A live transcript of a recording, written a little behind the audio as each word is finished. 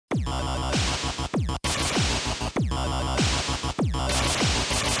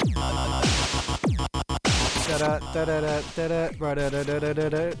That's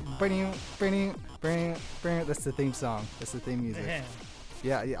the theme song. That's the theme music. Man.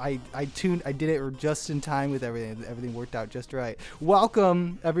 Yeah, I did it just in time with everything. Everything worked out just right.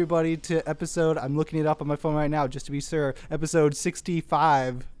 Welcome everybody to episode. I'm looking it up on my phone right now just to be sure. Episode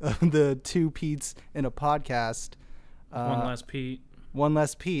 65 of the Two Pete's in a Podcast. One less Pete. One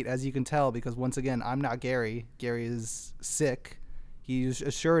less Pete, as you can tell, because once again, I'm not Gary. Gary is sick. He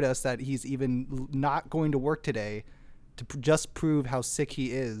assured us that he's even not going to work today to just prove how sick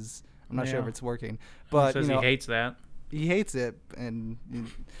he is. I'm not sure if it's working, but he says he hates that. He hates it, and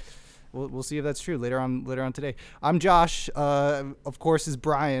we'll see if that's true later on today. I'm Josh. Of course, is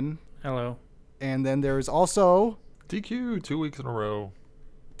Brian. Hello. And then there's also DQ 2 weeks in a row.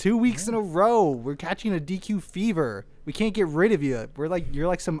 2 weeks in a row. We're catching a DQ fever. We can't get rid of you. You're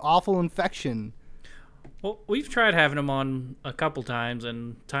like some awful infection. Well, we've tried having him on a couple times,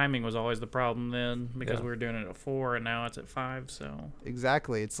 and timing was always the problem then because we were doing it at 4, and now it's at 5. So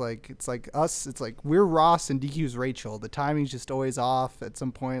exactly, it's like us. It's like we're Ross and DQ's Rachel. The timing's just always off. At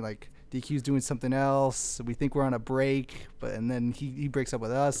some point, like DQ's doing something else. We think we're on a break, and then he breaks up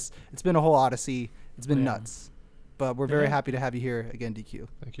with us. It's been a whole odyssey. It's been nuts, but we're very happy to have you here again, DQ.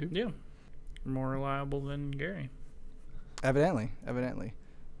 Thank you. Yeah, more reliable than Gary. Evidently.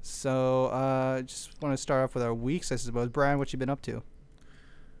 So, just want to start off with our weeks, I suppose. Brian, what you been up to?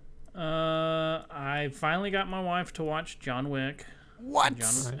 I finally got my wife to watch John Wick. What?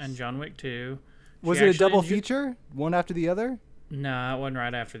 And John Wick 2. Was it a double feature? One after the other? No, it wasn't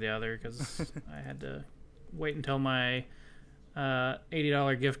right after the other because I had to wait until my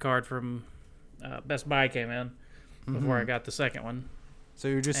 $80 gift card from Best Buy came in before I got the second one. So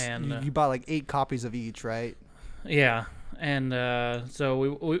you're just you bought like 8 copies of each, right? Yeah. And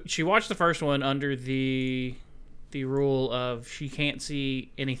so she watched the first one under the rule of she can't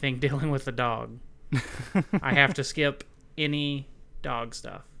see anything dealing with the dog. I have to skip any dog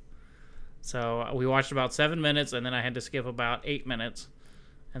stuff. So we watched about 7 minutes, and then I had to skip about 8 minutes,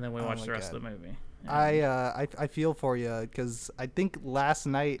 and then we watched the rest of the movie. I feel for you because I think last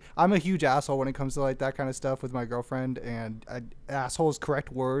night I'm a huge asshole when it comes to like that kind of stuff with my girlfriend, and asshole is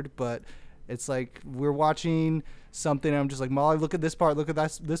correct word, but it's like we're watching something and I'm just like, Molly, look at this part, look at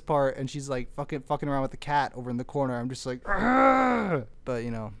this part, and she's like fucking around with the cat over in the corner. I'm just like, argh! But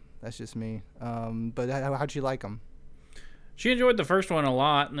that's just me. But how'd you like them? She enjoyed the first one a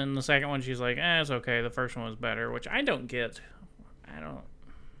lot, and then the second one she's like, it's okay. The first one was better, which I don't get.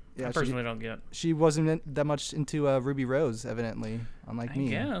 I personally don't get. She wasn't that much into Ruby Rose, evidently, unlike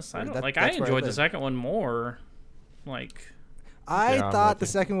me. I guess I don't I enjoyed the second one more. I thought the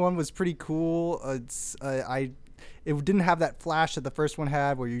second one was pretty cool. It didn't have that flash that the first one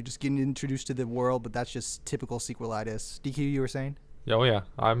had where you're just getting introduced to the world, but that's just typical sequelitis. DQ, you were saying? Oh, yeah.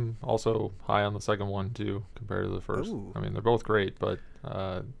 I'm also high on the second one, too, compared to the first. Ooh. I mean, they're both great, but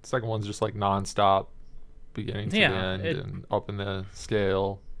the second one's just like nonstop, beginning to the end, and up in the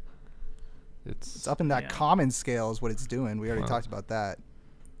scale. It's up in that common scale is what it's doing. We already talked about that.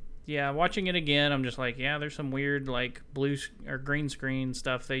 Yeah, watching it again, I'm just like, there's some weird like blue or green screen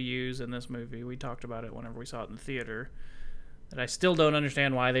stuff they use in this movie. We talked about it whenever we saw it in the theater. That I still don't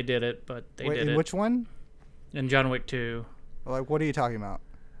understand why they did it, but they did it. Which one? In John Wick 2. Like, what are you talking about?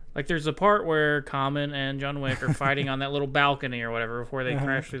 Like, there's a part where Common and John Wick are fighting on that little balcony or whatever before they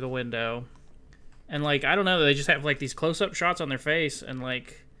crash through the window. And, like, I don't know, they just have, like, these close-up shots on their face, and,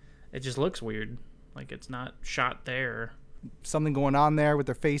 like, it just looks weird. Like, it's not shot there. Something going on there with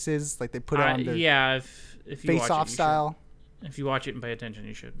their faces, like they put it on their if you face-off style. If you watch it and pay attention,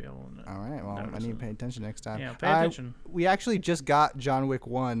 you should be able to. All right, well, I need to pay attention next time. Yeah, pay attention. We actually just got John Wick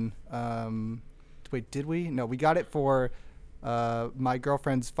 1. Wait, did we? No, we got it for my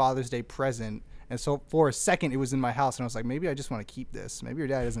girlfriend's Father's Day present, and so for a second it was in my house, and I was like, maybe I just want to keep this. Maybe your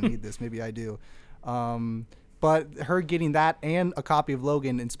dad doesn't need this. Maybe I do. But her getting that and a copy of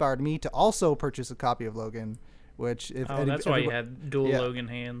Logan inspired me to also purchase a copy of Logan. Which that's why you had dual Logan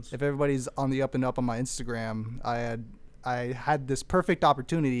hands. If everybody's on the up and up on my Instagram, I had this perfect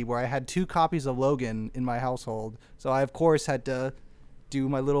opportunity where I had 2 copies of Logan in my household. So I of course had to do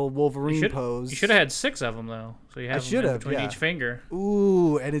my little Wolverine pose. You should have had 6 of them though. So you have them between each finger.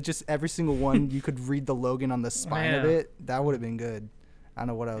 Ooh, and it just every single one you could read the Logan on the spine of it. That would have been good. I don't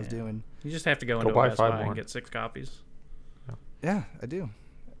know what I was doing. You just have to go into a Best Buy and get 6 copies. Yeah, I do.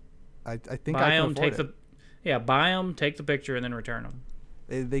 I think buy I can them, afford it. Buy them, take the picture, and then return them.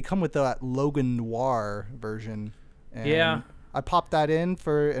 They come with that Logan Noir version. And I popped that in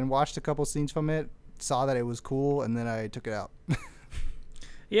and watched a couple scenes from it, saw that it was cool, and then I took it out.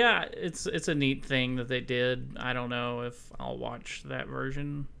 Yeah, it's a neat thing that they did. I don't know if I'll watch that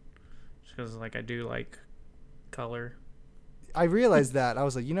version, just because I do like color. I realized that. I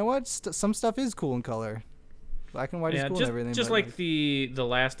was like, you know what? Some stuff is cool in color. Black and white is cool and everything. Just but like the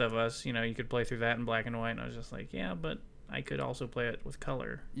Last of Us, you know, you could play through that in black and white, and I was just like, yeah, but I could also play it with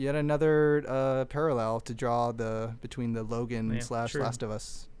color. Yet another parallel to draw between the Logan / true. Last of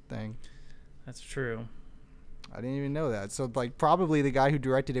Us thing. That's true. I didn't even know that. So like probably the guy who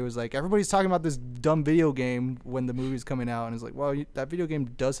directed it was like, everybody's talking about this dumb video game when the movie's coming out, and it's like, well, that video game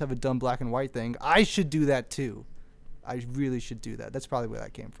does have a dumb black and white thing. I should do that too. I really should do that. That's probably where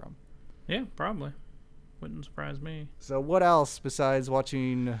that came from. Yeah, probably. Wouldn't surprise me. So what else besides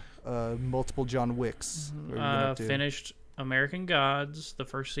watching multiple John Wicks? What have you been up to? Finished American Gods, the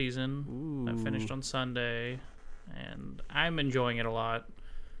first season. Ooh. I finished on Sunday, and I'm enjoying it a lot.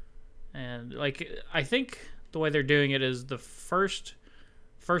 And like, I think the way they're doing it is the first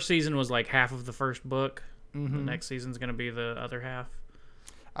season was like half of the first book. Mm-hmm. The next season's going to be the other half.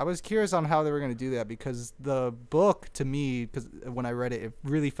 I was curious on how they were going to do that because the book, to me, because when I read it, it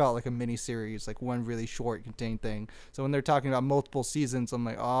really felt like a mini series, like one really short, contained thing. So when they're talking about multiple seasons, I'm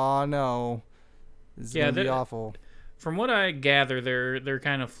like, oh no, this is going to be awful. From what I gather, they're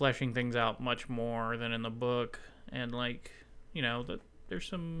kind of fleshing things out much more than in the book, and like, you know, there's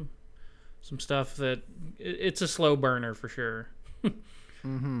some stuff that it's a slow burner for sure.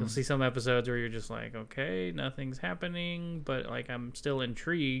 Mm-hmm. You'll see some episodes where you're just like, okay, nothing's happening, but like I'm still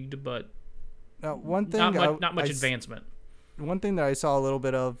intrigued, but now, one thing not much advancement. One thing that I saw a little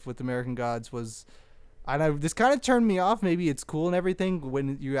bit of with American Gods was, this kind of turned me off. Maybe it's cool and everything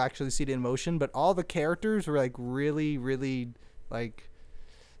when you actually see it in motion, but all the characters were like really, really like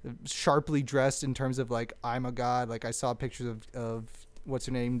sharply dressed in terms of like, I'm a god. Like I saw pictures of what's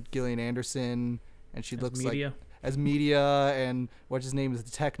her name, Gillian Anderson, and she looks Media. like as Media, and what's his name is the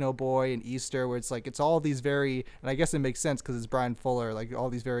Techno Boy and Easter, where it's like it's all these very, and I guess it makes sense because it's Brian Fuller, like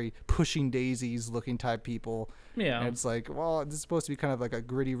all these very Pushing Daisies looking type people. Yeah. And it's like, well, this is supposed to be kind of like a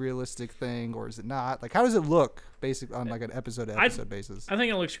gritty, realistic thing, or is it not? Like, how does it look, basically, on like an episode basis? I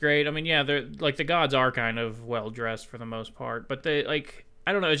think it looks great. I mean, yeah, they're like the gods are kind of well dressed for the most part, but they like,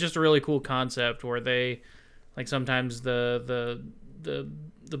 I don't know, it's just a really cool concept where they like sometimes the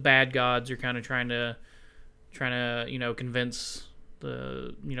bad gods are kind of trying to you know convince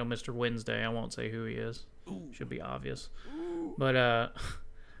the you know Mr. Wednesday. I won't say who he is. Should be obvious. But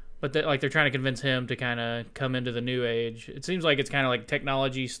they're trying to convince him to kind of come into the new age. It seems like it's kind of like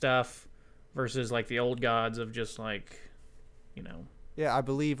technology stuff versus like the old gods of just like, you know. Yeah, I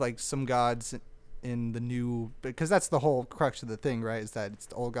believe like some gods in the new, because that's the whole crux of the thing, right? Is that it's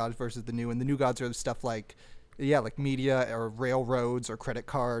the old gods versus the new, and the new gods are the stuff like, yeah, like media or railroads or credit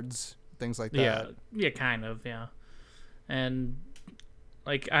cards, things like that. Yeah, kind of, yeah. And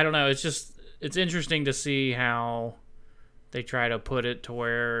like, I don't know, it's interesting to see how they try to put it to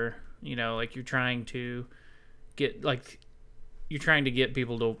where, you know, like you're trying to get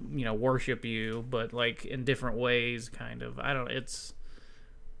people to, you know, worship you, but like in different ways, kind of. I don't, it's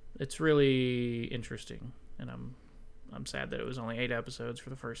really interesting, and I'm sad that it was only 8 episodes for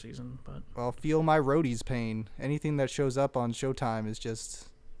the first season, but. Well, feel my roadie's pain. Anything that shows up on Showtime is just.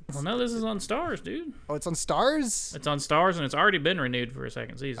 Well, no, this is on Stars, dude. Oh, it's on Stars? It's on Stars, and it's already been renewed for a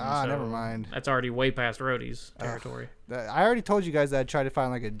second season. Ah, so never mind. That's already way past Roadie's territory. I already told you guys that I tried to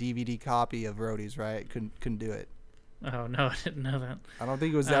find like a DVD copy of Roadies, right? Couldn't do it. Oh, no, I didn't know that. I don't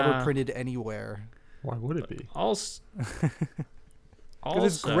think it was ever printed anywhere. Why would it be? Because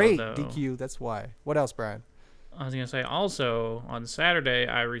it's great, though, DQ. That's why. What else, Brian? I was going to say, also, on Saturday,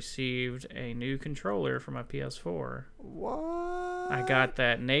 I received a new controller for my PS4. What? I got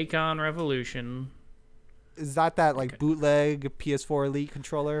that Nacon Revolution. Is that like bootleg PS4 Elite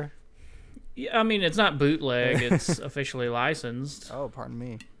controller? Yeah, I mean, it's not bootleg. It's officially licensed. Oh, pardon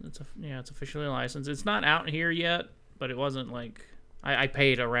me. It's officially licensed. It's not out here yet, but it wasn't like... I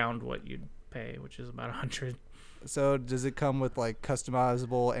paid around what you'd pay, which is about $100. So does it come with like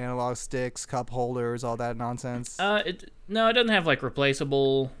customizable analog sticks, cup holders, all that nonsense? No, it doesn't have like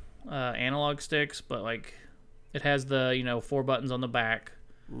replaceable analog sticks, but like it has the 4 buttons on the back.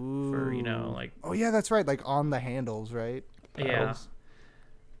 Ooh. For like. Oh yeah, that's right. Like on the handles, right? Paddles.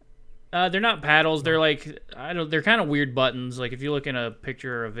 Yeah. They're not paddles. They're like they're kind of weird buttons. Like if you look in a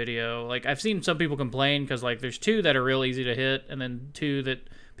picture or a video, like I've seen some people complain because like there's 2 that are real easy to hit, and then 2 that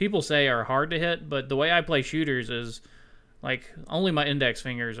people say are hard to hit. But the way I play shooters is like only my index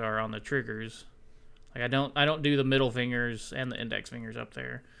fingers are on the triggers. Like I don't do the middle fingers and the index fingers up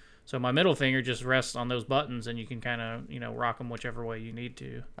there. So my middle finger just rests on those buttons, and you can kind of rock them whichever way you need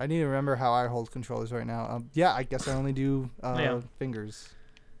to. I need to remember how I hold controllers right now. Yeah, I guess I only do fingers.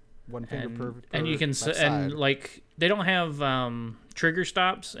 One finger per and you can side. And like they don't have trigger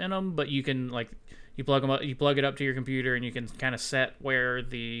stops in them, but you can You plug them up. You plug it up to your computer, and you can kind of set where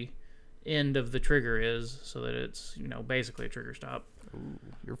the end of the trigger is, so that it's basically a trigger stop. Ooh,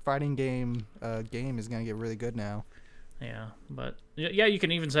 your fighting game is gonna get really good now. Yeah, but yeah, you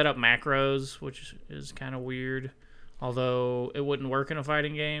can even set up macros, which is kind of weird. Although it wouldn't work in a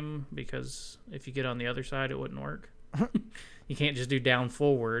fighting game because if you get on the other side, it wouldn't work. You can't just do down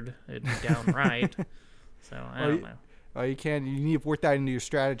forward; it'd be down right. So I don't know. Oh, you can't. You need to work that into your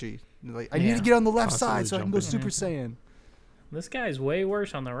strategy. Like, I need to get on the left side so I can go Super Saiyan. This guy's way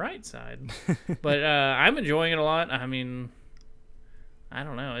worse on the right side. But I'm enjoying it a lot. I mean, I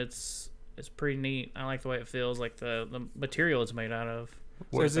don't know. It's pretty neat. I like the way it feels, like the material it's made out of.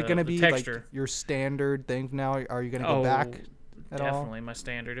 So is it going to be like your standard thing now? Are you going to go back at all? Definitely my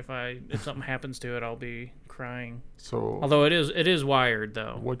standard. If something happens to it, I'll be crying. So, although it is wired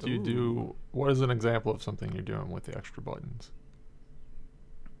though. What do you do? What is an example of something you're doing with the extra buttons?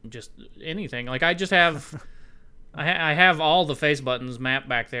 Just anything. Like I just have I have all the face buttons mapped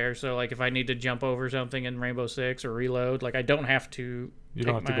back there, so like if I need to jump over something in Rainbow Six or reload, like I don't have to. You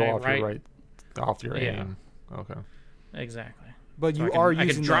don't have to go off your aim. Okay. Exactly. But so I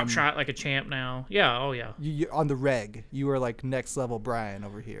can drop shot like a champ now. Yeah. Oh yeah. You on the reg, you are like next level Brian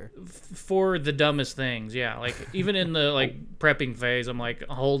over here. For the dumbest things, yeah. Like even in the like prepping phase, I'm like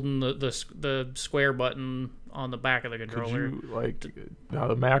holding the square button on the back of the controller. Could you now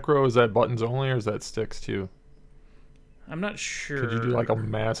the macro, is that buttons only or is that sticks too? I'm not sure. Could you do like a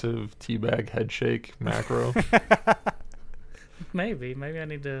massive teabag head shake macro? Maybe I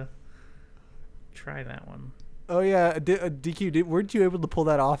need to try that one. Oh yeah, DQ, weren't you able to pull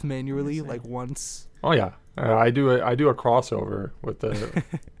that off manually like once? Oh yeah, I do a crossover with the.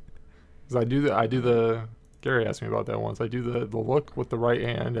 Cause I do the. Gary asked me about that once. I do the look with the right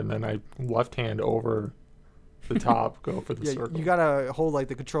hand, and then I left hand over the top, go for the circle. You gotta hold like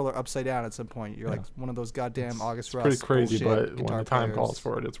the controller upside down at some point. You're like one of those goddamn August Rush. It's pretty crazy, but when the time calls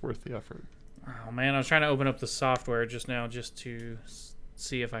for it, it's worth the effort. Oh man, I was trying to open up the software just now just to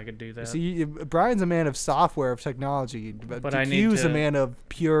see if I could do that. See, Brian's a man of software, of technology, but DQ's a man of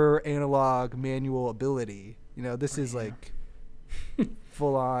pure analog manual ability. This is like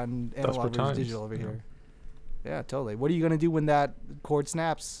full on analog versus digital over here. Yeah, totally. What are you gonna do when that cord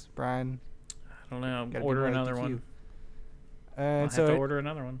snaps, Brian? I don't know. Order another one. And I'll have to order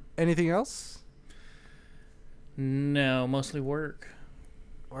another one. Anything else? No, mostly work.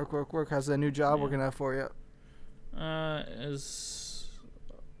 Work. How's that new job working out for you?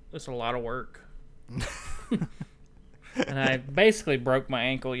 It's a lot of work. And I basically broke my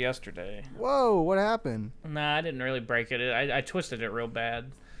ankle yesterday. Whoa, what happened? Nah, I didn't really break it. I twisted it real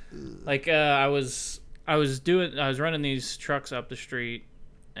bad. Like I was running these trucks up the street,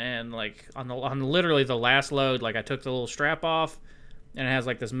 and like on literally the last load, like I took the little strap off, and it has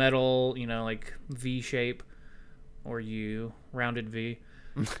like this metal, like V shape or rounded V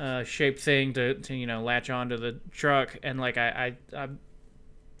shaped thing to latch onto the truck, and like I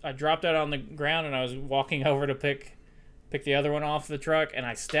dropped it on the ground, and I was walking over to pick the other one off the truck, and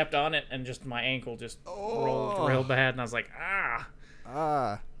I stepped on it, and just my ankle just rolled real bad, and I was like,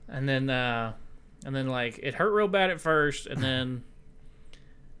 and then like it hurt real bad at first, and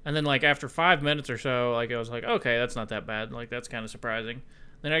then like after 5 minutes or so, like I was like, okay, that's not that bad, like that's kind of surprising.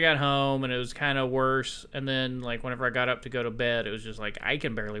 Then I got home, and it was kind of worse, and then like whenever I got up to go to bed, it was just like I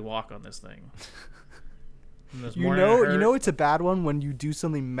can barely walk on this thing. It's a bad one when you do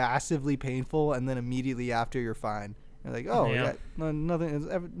something massively painful and then immediately after you're fine. You're like,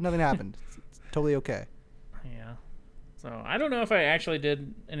 nothing happened. It's totally okay. Yeah. So I don't know if I actually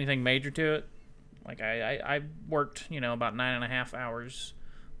did anything major to it. Like I worked, about 9.5 hours,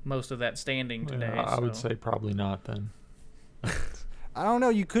 most of that standing today. I would say probably not then. I don't know.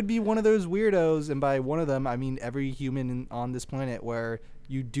 You could be one of those weirdos, and by one of them, I mean every human on this planet, where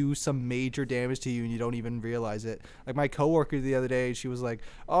you do some major damage to you and you don't even realize it. Like my coworker the other day, she was like,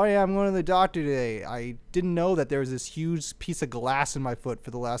 "Oh yeah, I'm going to the doctor today. I didn't know that there was this huge piece of glass in my foot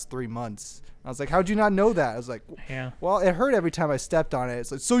for the last 3 months." I was like, "How'd you not know that?" I was like, "Yeah. Well, it hurt every time I stepped on it."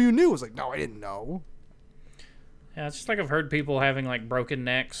 It's like, "So you knew?" I was like, "No, I didn't know." Yeah, it's just like I've heard people having like broken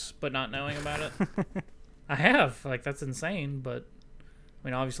necks but not knowing about it. I have. Like that's insane, but I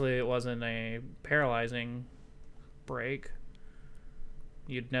mean, obviously it wasn't a paralyzing break.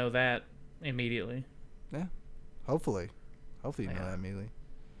 You'd know that immediately. Yeah. Hopefully you know that immediately.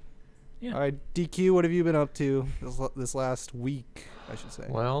 Yeah. All right, DQ, what have you been up to this last week, I should say?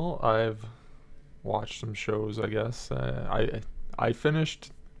 Well, I've watched some shows, I guess. I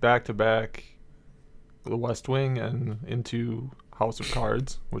finished back-to-back The West Wing and into House of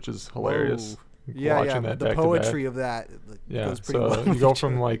Cards, which is hilarious. Whoa. Yeah, the poetry of that goes pretty well. You go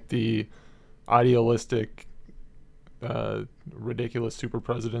from like the idealistic, ridiculous super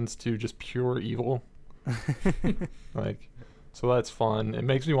presidents to just pure evil. Like, so that's fun. It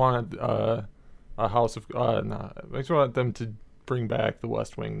makes me want a House of it makes me want them to bring back the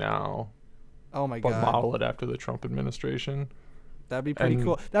West Wing now, Oh my but god. model it after the Trump administration. That'd be pretty And-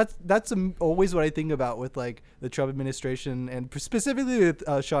 cool. That's always what I think about with like the Trump administration and specifically with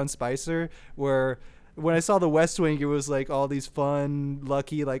Sean Spicer, where when I saw the West Wing, it was like all these fun,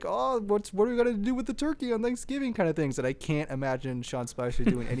 lucky, like, oh, what are we gonna do with the turkey on Thanksgiving kind of things, and I can't imagine Sean Spicer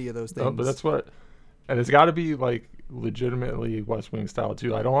doing any of those things. No, but that's what, and it's got to be like legitimately West Wing style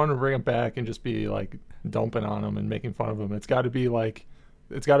too. I don't want to bring it back and just be like dumping on them and making fun of them. It's got to be like,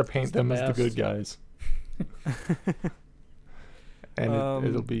 it's got to paint It's the them as the best. good guys. And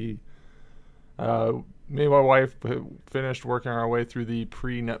it'll be. Me and my wife finished working our way through the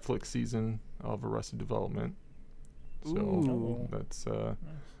pre-Netflix season of Arrested Development. So Ooh. that's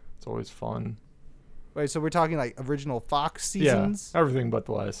it's always fun. Wait, so we're talking like original Fox seasons? Yeah, everything but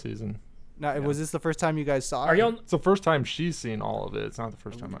the last season. Now, yeah. was this the first time you guys saw Are it? y'all It's the first time she's seen all of it. It's not the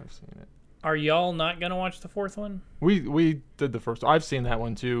first time I've seen it. are y'all not gonna watch the fourth one? We did the first. I've seen that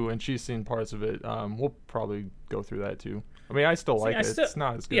one too, and she's seen parts of it. We'll probably go through that too. I mean, I still like it. It's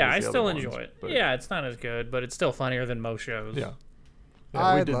not as good. Yeah, as I the still other enjoy ones, it. but Yeah, it's not as good, but it's still funnier than most shows. yeah.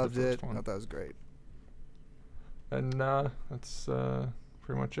 I we did the loved it. first I one. thought that was great. And that's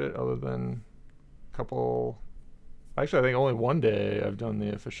pretty much it. Other than a couple. Actually, I think only one day I've done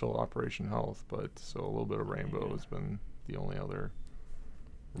the official Operation Health, but so a little bit of Rainbow has been the only other.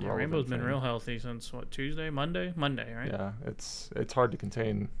 Yeah, relevant Rainbow's been thing. real healthy since what, Tuesday, Monday, right? Yeah, it's hard to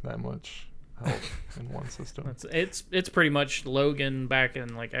contain that much health in one system. It's pretty much Logan back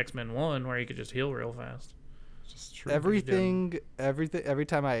in like X-Men 1 where he could just heal real fast. It's just true. Everything, every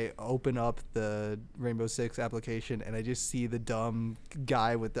time I open up the Rainbow Six application and I just see the dumb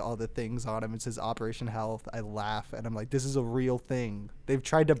guy with all the things on him, it says Operation Health, I laugh and I'm like, this is a real thing. They've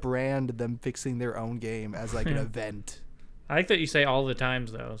tried to brand them fixing their own game as like an event. I like that you say all the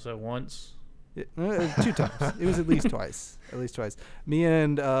times though. So once. 2 times. It was at least twice. Me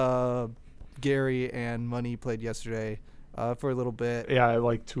and Gary and Money played yesterday for a little bit. Yeah, at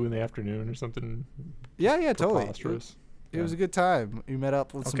like 2 PM or something. Yeah, totally. Preposterous. It was a good time. We met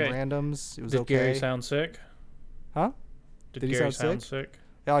up with Okay. some randoms. It was Did okay. Gary sound sick? Huh? Did Did he Gary sound sound sick?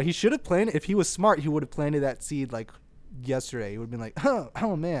 He should have planted. If he was smart, he would have planted that seed like yesterday. He would have been like,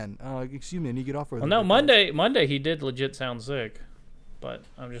 "Oh man, excuse me, I need to get off." Well, no, Monday he did legit sound sick, but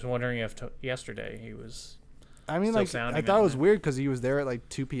I'm just wondering if yesterday he was. I mean, still like, I sounding thought it was that way. weird because he was there at like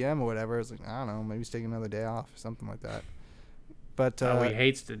 2 p.m. or whatever. I was like, I don't know, maybe he's taking another day off or something like that. But He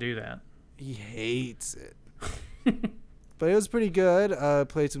hates to do that. he hates it. But it was pretty good.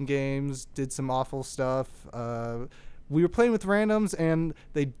 Played some games, did some awful stuff. We were playing with randoms, and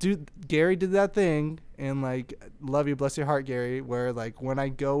Gary did that thing, and like, love you, bless your heart, Gary, where like when I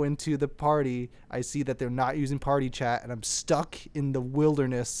go into the party, I see that they're not using party chat, and I'm stuck in the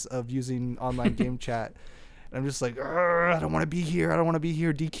wilderness of using online game chat. And I'm just like, I don't want to be here.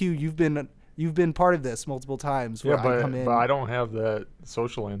 DQ, you've been part of this multiple times. Where Yeah, I come in. but I don't have that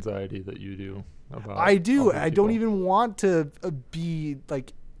social anxiety that you do. About I do. other I don't people. even want to be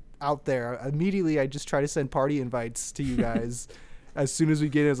like out there. Immediately, I just try to send party invites to you guys. As soon as we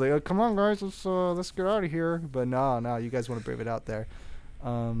get in, it's like, oh, come on, guys, let's get out of here. But no, you guys want to brave it out there.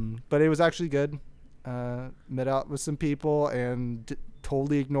 But it was actually good. Met out with some people and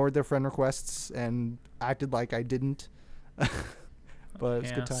totally ignored their friend requests and acted like I didn't. But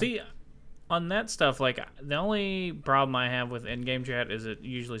it's a good time. See, on that stuff, like the only problem I have with in-game chat is it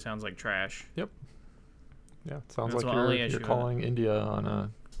usually sounds like trash. Yeah, it sounds That's like my only you're issue with calling India on a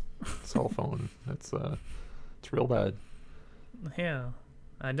cell phone. It's real bad. Yeah,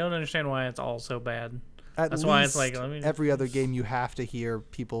 I don't understand why it's all so bad. At That's least why it's like, let me- every other game you have to hear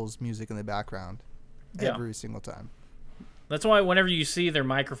people's music in the background. Yeah. Every single time. That's why whenever you see their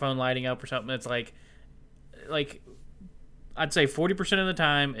microphone lighting up or something, it's like I'd say 40% of the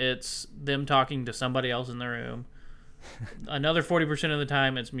time it's them talking to somebody else in the room. Another 40% of the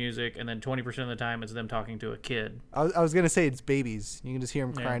time it's music, and then 20% of the time it's them talking to a kid. I was gonna say it's babies. You can just hear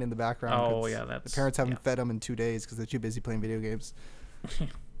them Yeah. crying in the background. Oh 'cause yeah, the that's parents haven't yeah. fed them in 2 days because they're too busy playing video games.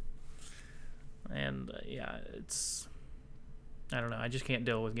 And yeah, it's I don't know. I just can't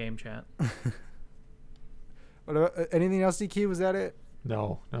deal with game chat. Anything else, DQ? Was that it?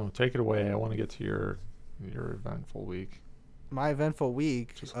 No, take it away. I want to get to your eventful week. My eventful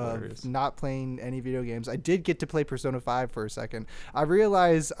week Just of hilarious. not playing any video games. I did get to play Persona 5 for a second. I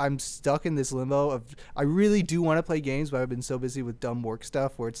realize I'm stuck in this limbo of I really do want to play games, but I've been so busy with dumb work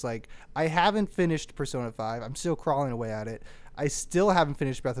stuff where it's like I haven't finished Persona 5. I'm still crawling away at it. I still haven't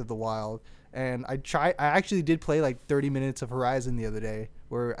finished Breath of the Wild. And I actually did play like 30 minutes of Horizon the other day,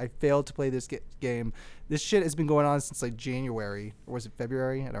 where I failed to play this game. This shit has been going on since like January, or was it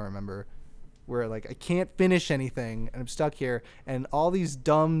February? I don't remember. Where like I can't finish anything and I'm stuck here, and all these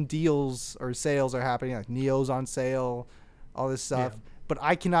dumb deals or sales are happening, like Neo's on sale, all this stuff. Yeah. But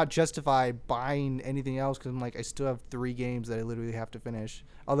I cannot justify buying anything else because I'm like, I still have 3 games that I literally have to finish.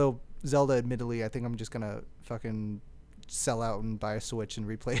 Although Zelda, admittedly, I think I'm just gonna fucking sell out and buy a Switch and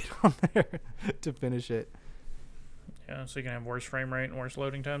replay it on there to finish it. Yeah, so you can have worse frame rate and worse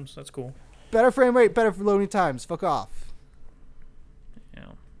loading times. That's cool. Better frame rate, better loading times. Fuck off. Yeah. I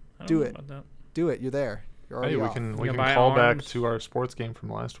don't Do know it. about that. Do it. You're there. You're already Hey, we off. can You can buy call back arms. to our sports game from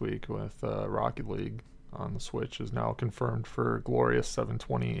last week with Rocket League on the Switch is now confirmed for glorious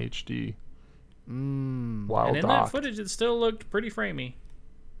 720 HD. While And in that docked. footage, it still looked pretty framey.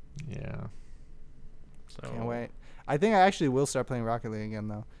 Yeah. So Can't wait. I think I actually will start playing Rocket League again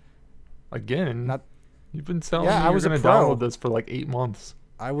though. Again, Not- you've been telling Yeah, me I you're was a going to pro. download this for like 8 months.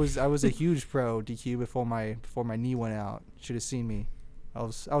 I was a huge pro DQ before my knee went out. Should have seen me. I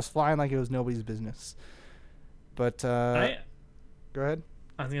was flying like it was nobody's business. But go ahead.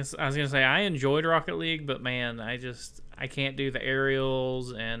 I was gonna say I enjoyed Rocket League, but man, I can't do the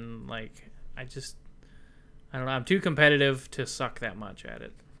aerials and like I don't know. I'm too competitive to suck that much at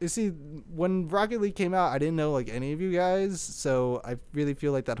it. You see, when Rocket League came out, I didn't know like any of you guys, so I really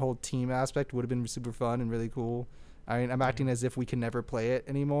feel like that whole team aspect would have been super fun and really cool. I mean, I'm acting as if we can never play it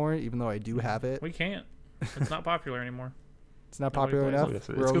anymore, even though I do have it. We can't. It's not popular anymore. It's not nobody popular plays enough. Oh, yes,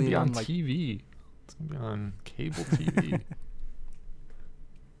 We're it's going to only be on like TV. It's going to be on cable TV.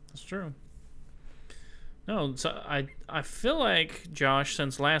 That's true. No, so I feel like Josh,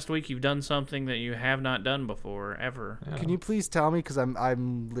 since last week, you've done something that you have not done before ever. Yeah. Can you please tell me, because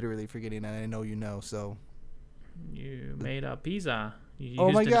I'm literally forgetting, and I know you know. So. You made a pizza. You Oh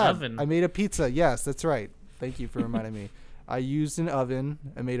used my an god! oven. I made a pizza. Yes, that's right. Thank you for reminding me. I used an oven.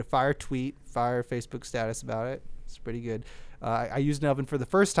 I made a fire Facebook status about it. It's pretty good. I used an oven for the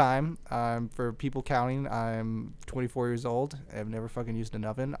first time. For people counting, I'm 24 years old. I've never fucking used an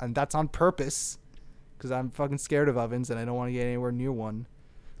oven, and that's on purpose, because I'm fucking scared of ovens and I don't want to get anywhere near one.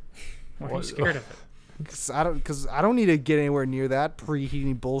 Why are you scared of it? Because I don't need to get anywhere near that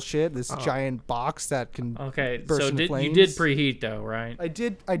preheating bullshit. This giant box that can Okay, burst so into you flames. did preheat though, right? I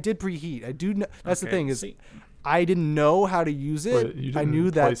did preheat. I do. That's the Okay, thing is. see- I didn't know how to use But it. you I didn't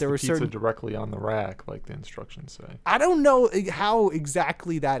knew that place there the were pizza certain. directly on the rack like the instructions say. I don't know how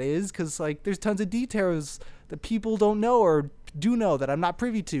exactly that is, because like there's tons of details that people don't know or do know that I'm not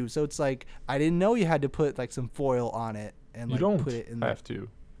privy to. So it's like I didn't know you had to put like some foil on it and You like don't put it in there. have to.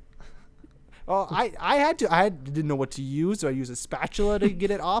 Well, I had to. Didn't know what to use. Do I use a spatula to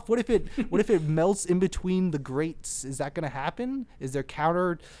get it off? What if it melts in between the grates? Is that gonna happen? Is there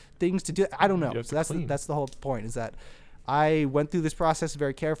counter things to do? I don't know. have So to clean. that's the whole point. Is that I went through this process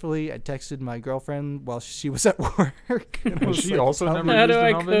very carefully. I texted my girlfriend while she was at work. And I Has was she like, also "Tell never me." How used do an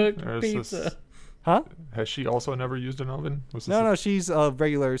I oven? cook Or is pizza? this- Huh? Has she also never used an oven? Was this No, she's a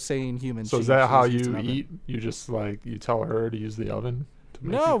regular sane human. So is that how you eat? You just like you tell her to use the oven? To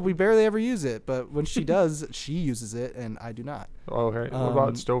make No, it? we barely ever use it. But when she does, she uses it, and I do not. Oh, okay. What about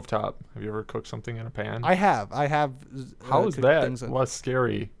Um, stovetop? Have you ever cooked something in a pan? I have. How is cooked that things in- less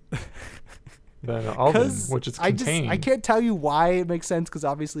scary than an oven, which is contained? I can't tell you why it makes sense, because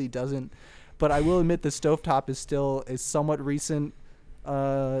obviously it doesn't. But I will admit the stovetop is still a somewhat recent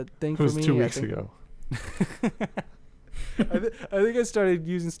thing It for was me. 2 I weeks think- ago. I think I started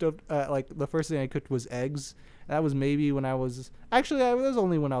using stove. Like the first thing I cooked was eggs. That was maybe when I was that was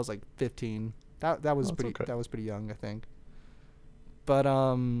only when I was like 15. That was Oh, that's pretty okay. that was pretty young, I think. But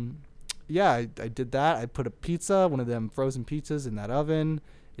yeah, I did that. I put a pizza, one of them frozen pizzas, in that oven.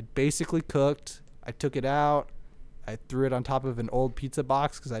 It basically cooked. I took it out. I threw it on top of an old pizza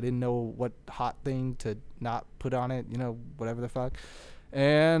box because I didn't know what hot thing to not put on it. Whatever the fuck.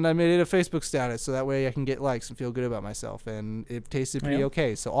 And I made it a Facebook status so that way I can get likes and feel good about myself. And it tasted pretty Yeah.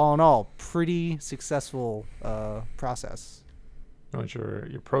 okay. So all in all, pretty successful process. What your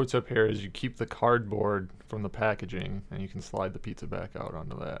pro tip here is you keep the cardboard from the packaging, and you can slide the pizza back out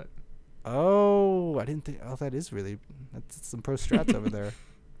onto that. Oh, I didn't think. Oh, that's some pro strats over there.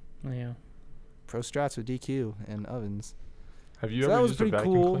 Yeah. Pro strats with DQ and ovens. Have you So that ever was used a pretty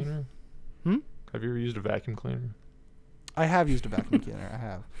vacuum cool. cleaner? Hmm? Have you ever used a vacuum cleaner? I have used a vacuum cleaner. I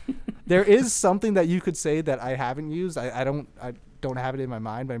have. There is something that you could say that I haven't used. I don't have it in my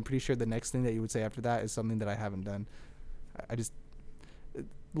mind, but I'm pretty sure the next thing that you would say after that is something that I haven't done. I just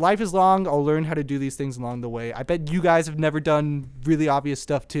life is long. I'll learn how to do these things along the way. I bet you guys have never done really obvious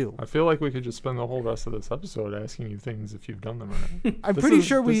stuff too. I feel like we could just spend the whole rest of this episode asking you things if you've done them or not. I'm pretty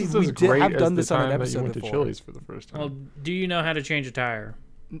sure we as did great have as done the this on an time that episode you went before. to Chili's for the first time. Well, do you know how to change a tire?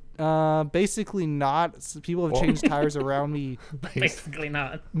 Basically not. People have changed tires around me Basically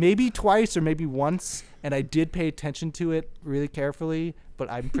not. maybe twice or maybe once, and I did pay attention to it really carefully, but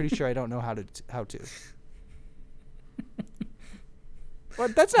I'm pretty sure I don't know how to. Well,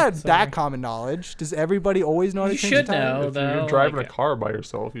 that's not that common knowledge. Does everybody always know how to You change should a tire? know. If you're though, driving like- a car by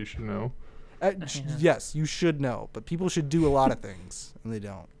yourself, you should know. Yes, you should know, but people should do a lot of things, and they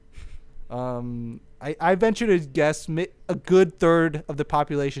don't. I venture to guess a good third of the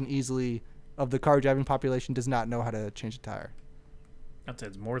population easily, of the car driving population, does not know how to change a tire. I'd say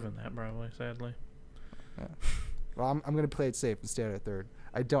it's more than that, probably. Sadly. Well, I'm going to play it safe and stay at a third.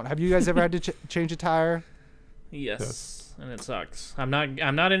 I don't. Have you guys ever had to change a tire? Yes, and it sucks. I'm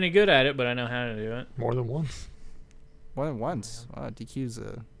not any good at it, but I know how to do it. More than once. More than once. Wow, DQ's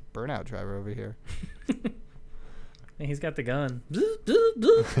a burnout driver over here. And he's got the gun.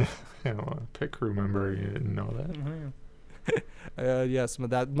 You know, a pit crew member, you didn't know that. Yes, but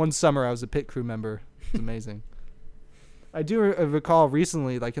that one summer I was a pit crew member. It was amazing. I do recall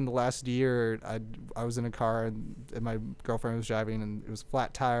recently, like in the last year, I was in a car and my girlfriend was driving and it was a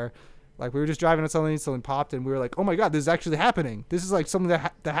flat tire. Like we were just driving on something popped and we were like, oh my God, this is actually happening. This is like something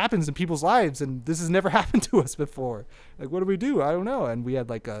that happens in people's lives and this has never happened to us before. Like, what do we do? I don't know. And we had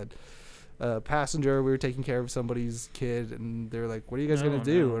like a passenger. We were taking care of somebody's kid and they're like, what are you guys going to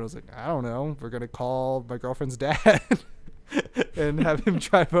do? And I was like, I don't know. We're going to call my girlfriend's dad and have him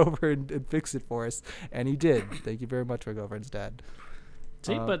drive over and fix it for us. And he did. Thank you very much, my girlfriend's dad.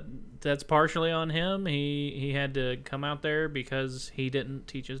 See, but that's partially on him. He had to come out there because he didn't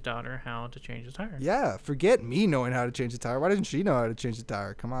teach his daughter how to change a tire. Yeah, forget me knowing how to change a tire. Why doesn't she know how to change a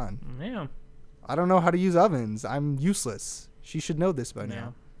tire? Come on. Yeah. I don't know how to use ovens. I'm useless. She should know this by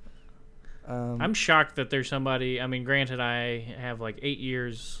now. I'm shocked that there's somebody. I mean, granted, I have like 8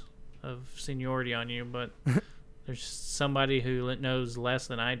 years of seniority on you, but there's somebody who knows less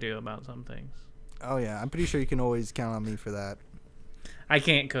than I do about some things. Oh, yeah. I'm pretty sure you can always count on me for that. I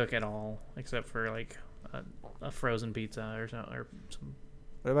can't cook at all, except for like a frozen pizza or some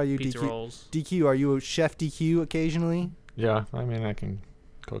What about you, pizza DQ? rolls. DQ, are you a chef DQ occasionally? Yeah, I mean, I can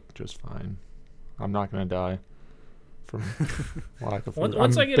cook just fine. I'm not going to die from lack of food.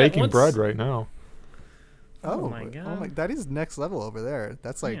 Once I'm I get baking once- bread right now. Oh my God. That is next level over there.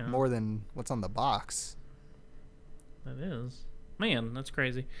 That's like Yeah. more than what's on the box. That is, man, that's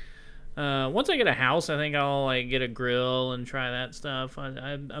crazy. Once I get a house, I think I'll like get a grill and try that stuff.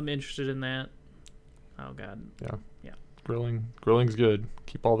 I'm interested in that. Oh God. Yeah. Grilling's good.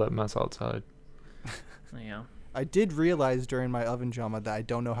 Keep all that mess outside. Yeah. I did realize during my oven drama that I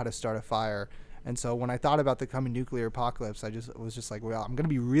don't know how to start a fire. And so when I thought about the coming nuclear apocalypse, I just was just like, well, I'm going to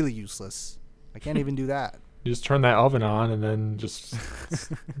be really useless. I can't even do that. You just turn that oven on and then just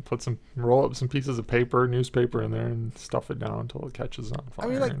roll up some pieces of newspaper in there and stuff it down until it catches on fire. I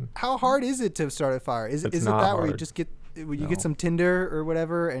mean, like, and how hard is it to start a fire? Is it It's that not where you hard. just get No. get some tinder or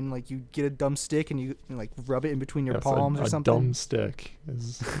whatever and like you get a dumb stick and you like rub it in between your Yes, palms a or something? dumb stick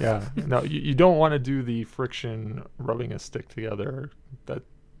is no, you don't want to do the friction rubbing a stick together. That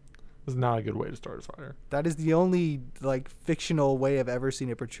is not a good way to start a fire. That is the only like fictional way I've ever seen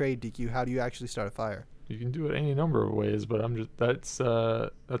it portrayed, DQ. How do you actually start a fire? You can do it any number of ways, but that's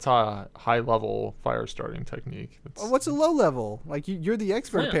a high level fire starting technique. That's, What's a low level? Like you're the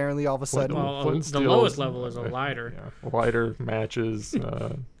expert Flint. apparently all of a sudden. Well, flint the steel lowest is- level is a lighter. Yeah, lighter matches,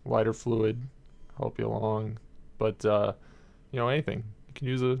 lighter fluid help you along. But anything. You can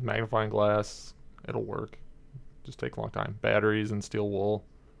use a magnifying glass. It'll work. Just take a long time. Batteries and steel wool.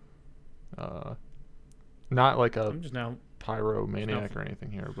 Not like a I'm just now pyromaniac or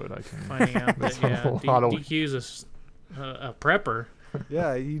anything here, but I can. finding out that That's yeah, a lot of- DQ's a prepper.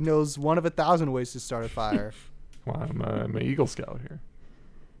 Yeah, he knows one of 1,000 ways to start a fire. Well, I'm an Eagle Scout here.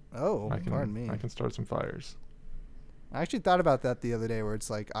 Oh, I can, pardon me. I can start some fires. I actually thought about that the other day where it's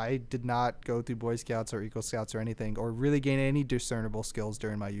like I did not go through Boy Scouts or Eagle Scouts or anything or really gain any discernible skills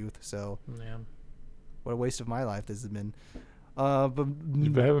during my youth. So Yeah. what a waste of my life this has been. But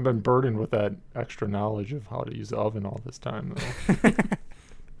You haven't been burdened with that extra knowledge of how to use the oven all this time, though.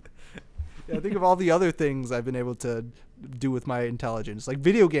 yeah, think of all the other things I've been able to do with my intelligence, like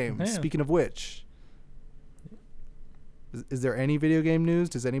video games. Yeah. Speaking of which, is there any video game news?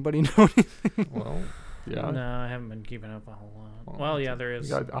 Does anybody know anything? Well, yeah. No, I haven't been keeping up a whole lot. Well, Well, yeah, there We is.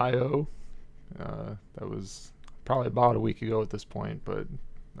 got IO. That was probably about a week ago at this point, but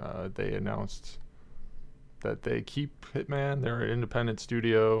they announced that they keep Hitman. They're an independent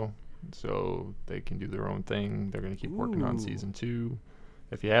studio, so they can do their own thing. They're going to keep working on Ooh. season 2.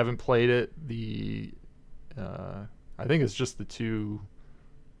 If you haven't played it, I think it's just the 2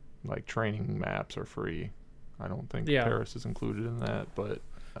 like training maps are free. I don't think Yeah. Paris is included in that, but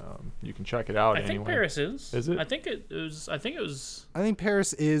you can check it out I anyway. think Paris is. Is it? I think it was. I think it was. I think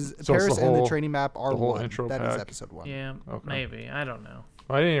Paris is it's Paris the and the whole- training map are the whole one. intro That is pack? episode 1. Yeah, Okay. maybe. I don't know.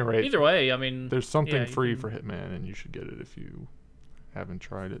 Well, at any rate, Either way, I mean, there's something yeah, you free can- for Hitman, and you should get it if you haven't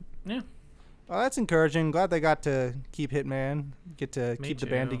tried it. Yeah. Well, that's encouraging. Glad they got to keep Hitman, get to Me keep the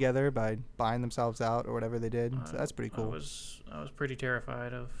band too. together by buying themselves out or whatever they did. So that's pretty I cool. was pretty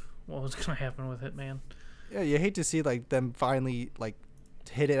terrified of what was going to happen with Hitman. Yeah, you hate to see like them finally like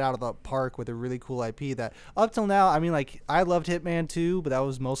hit it out of the park with a really cool IP that up till now, I mean, like I loved Hitman 2, but that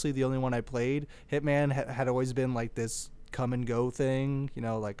was mostly the only one I played. Hitman had always been like this come and go thing, you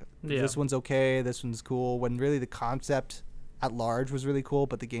know, like Yeah. this one's okay, this one's cool, when really the concept at large was really cool,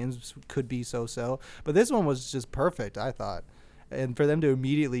 but the games could be so-so. But this one was just perfect, I thought. And for them to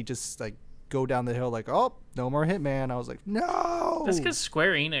immediately just like go down the hill like, oh, no more Hitman, I was like, no. That's because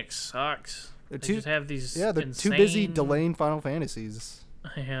Square Enix sucks. They're They too- just have these. Yeah, they're insane, too busy delaying Final Fantasies.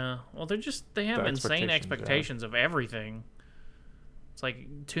 Yeah. Well, they have The insane expectations, yeah. expectations of everything. It's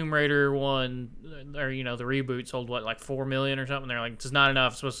like Tomb Raider 1, or the reboot sold what, like 4 million or something. They're like, it's not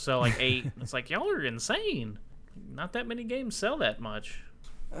enough. It's supposed to sell like 8. It's like, y'all are insane. Not that many games sell that much.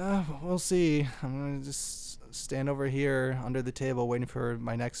 We'll see. I'm gonna just stand over here under the table waiting for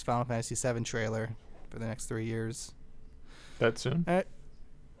my next Final Fantasy VII trailer for the next 3 years. That soon?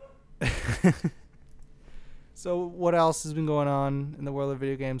 So what else has been going on in the world of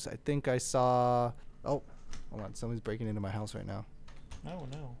video games? I think I saw. Oh, hold on. Somebody's breaking into my house right now. Oh,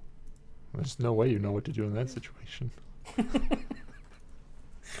 no. There's no way you know what to do in that situation.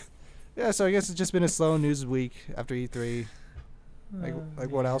 Yeah, so I guess it's just been a slow news week after E3. Like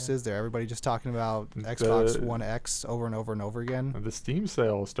what else is there? Everybody just talking about Xbox One X over and over and over again. The Steam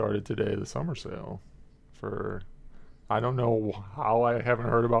sale started today, the summer sale. I don't know how I haven't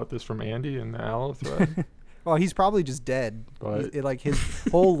heard about this from Andy in the Aloe thread. Well, he's probably just dead. But- Like his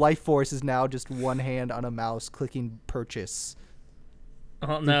whole life force is now just one hand on a mouse clicking purchase.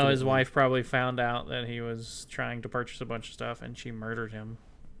 Oh, no, his Infinitely. wife probably found out that he was trying to purchase a bunch of stuff, and she murdered him.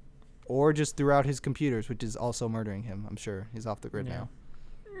 Or just threw out his computers, which is also murdering him. I'm sure he's off the grid Yeah. now.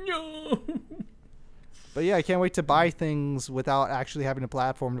 No. But yeah, I can't wait to buy things without actually having a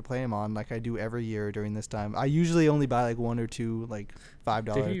platform to play them on, like I do every year during this time. I usually only buy like 1 or 2 like $5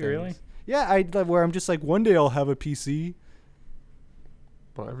 Do you things. really? Yeah, where I'm just like one day I'll have a PC.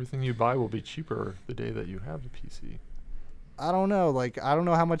 But everything you buy will be cheaper the day that you have the PC. I don't know, like I don't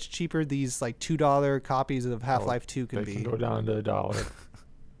know how much cheaper these like $2 copies of Half-Life 2 can They be. can go down to $1.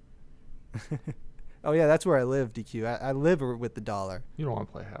 Oh yeah, that's where I live, DQ. I live with the dollar. You don't want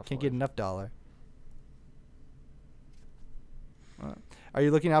to play Half-Life. Can't get enough dollar. Are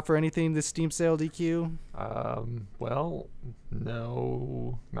you looking out for anything this Steam sale, DQ? Well,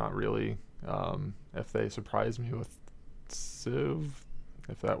 no, not really. If they surprise me with Civ,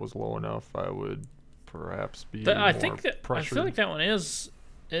 if that was low enough, I would perhaps be I more think that I pressured. feel like that one is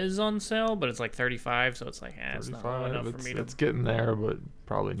on sale, but it's like 35, so it's like it's not low 35, enough for me to. it's getting there, but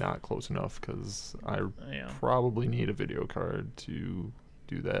probably not close enough because I Yeah. probably need a video card to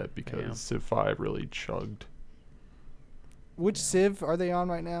do that because Yeah. Civ 5 really chugged Which Civ are they on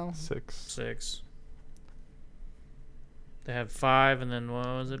right now? 6. 6. They had 5, and then what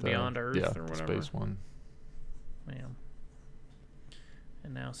was it, Beyond Earth yeah, or the whatever? space one. Yeah.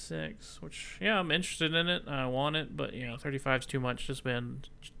 And now 6, which I'm interested in it. I want it, but 35 is too much to spend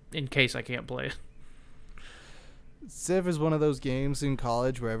in case I can't play it. Civ is one of those games in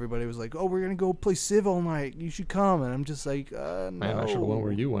college where everybody was like, "Oh, we're gonna go play Civ all night. You should come." And I'm just like, "No." Man, I should have went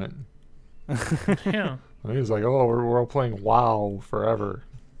where you went. Yeah. He was like, "Oh, we're all playing WoW forever."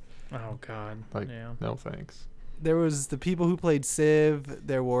 Oh God. Like, Yeah. no thanks. There was the people who played Civ.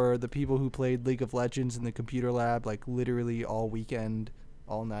 There were the people who played League of Legends in the computer lab, like literally all weekend,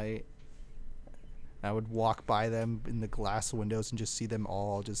 all night. I would walk by them in the glass windows and just see them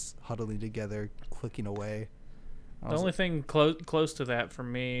all just huddling together, clicking away. I The was only like, thing close to that for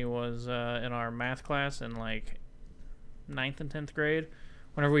me was in our math class in like 9th and 10th grade.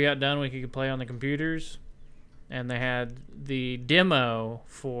 Whenever we got done, we could play on the computers, and they had the demo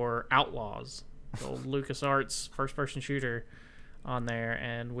for Outlaws, the old LucasArts first-person shooter, on there,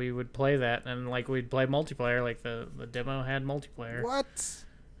 and we would play that, and like we'd play multiplayer. Like the demo had multiplayer, what?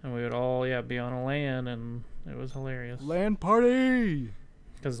 and we would all be on a LAN, and it was hilarious. LAN party!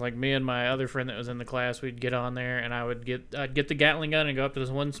 Because like me and my other friend that was in the class, we'd get on there, and I'd get the Gatling gun and go up to this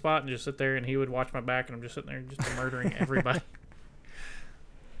one spot and just sit there, and he would watch my back, and I'm just sitting there just murdering everybody.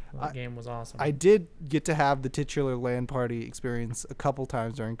 That game was awesome. I did get to have the titular LAN party experience a couple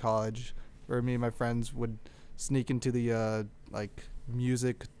times during college, where me and my friends would sneak into the like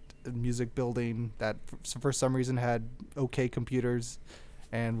music building that for some reason had okay computers,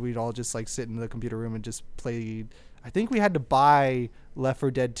 and we'd all just like sit in the computer room and just play. I think we had to buy Left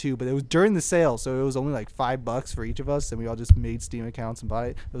 4 Dead 2, but it was during the sale, so it was only like $5 for each of us, and we all just made Steam accounts and bought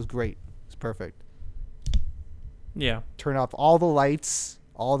it. It was great. It was perfect. Yeah. Turn off all the lights.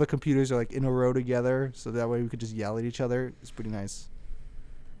 All the computers are like in a row together, so that way we could just yell at each other. It's pretty nice.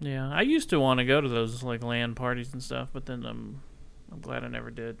 Yeah, I used to want to go to those like LAN parties and stuff, but then I'm glad I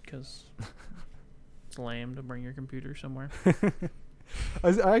never did because it's lame to bring your computer somewhere.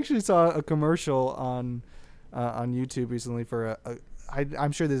 I actually saw a commercial on YouTube recently for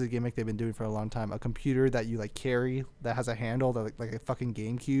I'm sure there's a gimmick they've been doing for a long time. A computer that you like carry that has a handle that like a fucking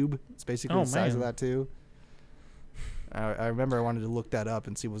GameCube. It's basically the size of that too. I remember I wanted to look that up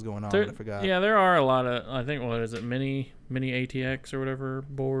and see what's going on, but I forgot. Yeah, there are a lot of, I think, what is it, mini ATX or whatever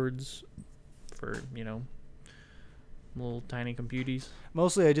boards for, little tiny computies.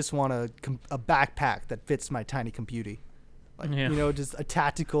 Mostly I just want a backpack that fits my tiny computer. Like, just a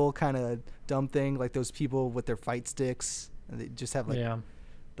tactical kind of dumb thing, like those people with their fight sticks. And they just have the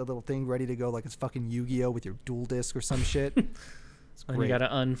little thing ready to go, like it's fucking Yu-Gi-Oh with your dual disc or some shit. And you gotta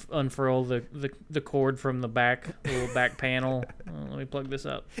unfurl the cord from the little back panel. Let me plug this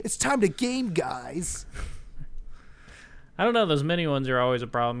up. It's time to game, guys. I don't know. Those mini ones are always a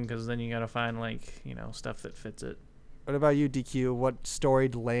problem because then you gotta find stuff that fits it. What about you, DQ? What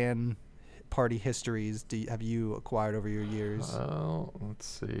storied LAN party histories have you acquired over your years? Well, let's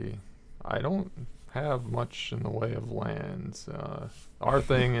see. I don't have much in the way of LANs. Our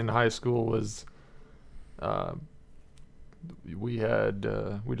thing in high school was we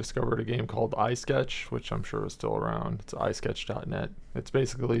discovered a game called iSketch, which I'm sure is still around. It's iSketch.net. It's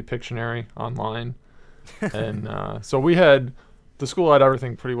basically Pictionary online. And so the school had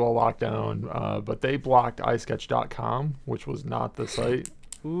everything pretty well locked down, but they blocked iSketch.com, which was not the site.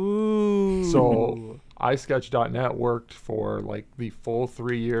 Ooh. So iSketch.net worked for like the full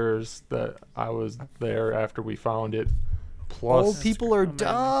 3 years that I was there after we found it. Plus, old people are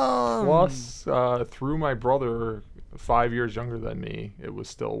dumb. Plus, through my brother, 5 years younger than me, they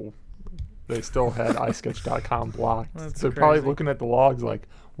still had iSketch.com blocked. That's They're crazy. probably looking at the logs like,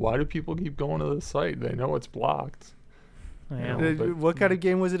 why do people keep going to this site? They know it's blocked. Yeah. What kind of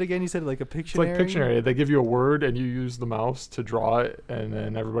game was it again? You said like a Pictionary? It's like Pictionary. They give you a word and you use the mouse to draw it, and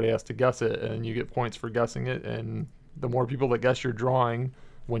then everybody has to guess it, and you get points for guessing it. And the more people that guess your drawing,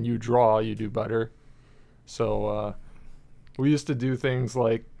 when you draw, you do better. So we used to do things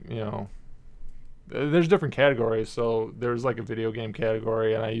like, there's different categories. So there's like a video game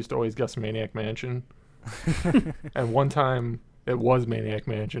category, and I used to always guess Maniac Mansion. And one time it was Maniac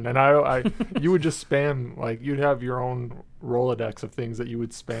Mansion, and you would just spam, like you'd have your own Rolodex of things that you would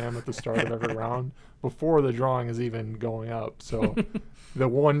spam at the start of every round before the drawing is even going up. So the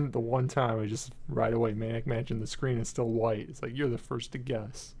one time I just right away Maniac Mansion, the screen is still white. It's like, you're the first to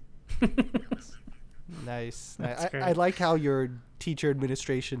guess. Nice. I like how your teacher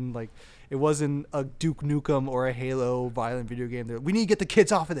administration, like, it wasn't a Duke Nukem or a Halo violent video game. We need to get the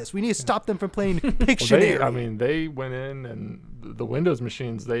kids off of this. We need to stop them from playing Pictionary. They went in, and the Windows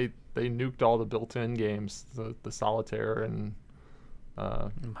machines, they nuked all the built-in games, the Solitaire and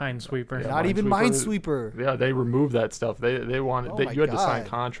Minesweeper. Yeah, Not even Minesweeper. Yeah, they removed that stuff. They wanted you had to sign God.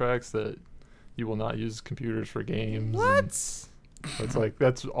 contracts that you will not use computers for games. What? It's like,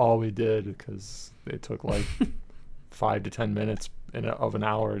 that's all we did, because it took like 5 to 10 minutes of an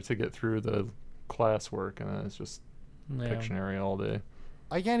hour to get through the classwork, and then it's just Pictionary all day.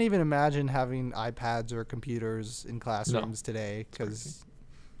 I can't even imagine having iPads or computers in classrooms today, because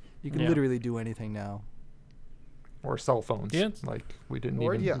you can literally do anything now. Or cell phones. Yeah. Like, we didn't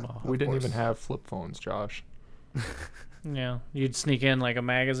Or, even yeah, we of didn't course. even have flip phones, Josh. Yeah, you'd sneak in like a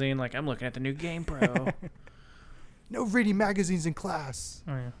magazine, like, I'm looking at the new Game Pro. No reading magazines in class.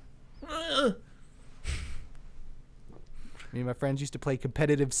 Oh, yeah. Me and my friends used to play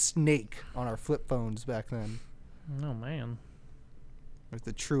competitive Snake on our flip phones back then. Oh man. It was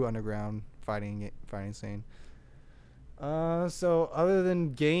the true underground fighting scene. So other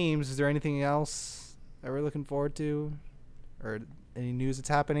than games, is there anything else that we're looking forward to, or any news that's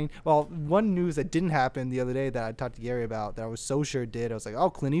happening? Well, one news that didn't happen the other day that I talked to Gary about that I was so sure did. I was like, oh,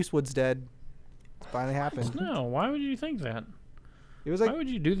 Clint Eastwood's dead. It finally happened. No, why would you think that? It was Why like would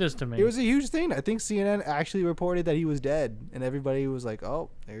you do this to me? it was a huge thing. I think CNN actually reported that he was dead, and everybody was like, "Oh,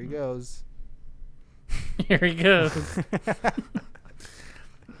 there he goes." Here he goes.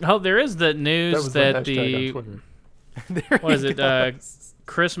 Oh, there is the That news was the that hashtag on Twitter. There what is he it? goes.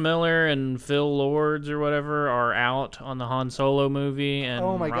 Chris Miller and Phil Lords or whatever are out on the Han Solo movie, and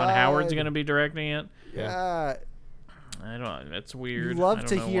Oh my Ron Howard's God. going to be directing it. Yeah. I don't. That's You weird. I love don't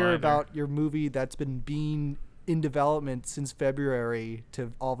to know hear why about your movie that's been being in development since February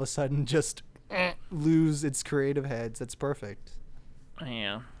to all of a sudden just lose its creative heads. That's perfect.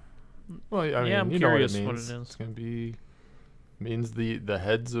 Yeah. Well, I mean, Yeah, I'm you know what it curious what means. it is. It's gonna be means the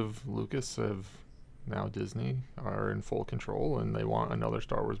heads of Lucas have now Disney are in full control, and they want another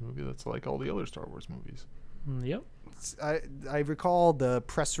Star Wars movie that's like all the other Star Wars movies. Yep. I recall the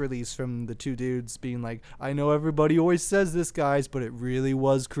press release from the two dudes being like, "I know everybody always says this, guys, but it really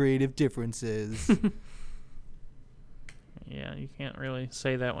was creative differences." Yeah, you can't really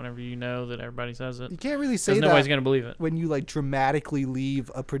say that whenever you know that everybody says it. You can't really say Because that nobody's gonna believe it. when you like dramatically leave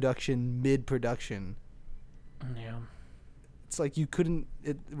a production mid-production. Yeah. It's like you couldn't.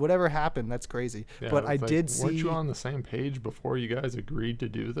 Whatever happened, that's crazy. Yeah, but I it's like, did see. Weren't you on the same page before you guys agreed to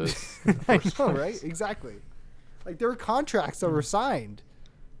do this? in the I first know, place? right? Exactly. Like there were contracts that were signed.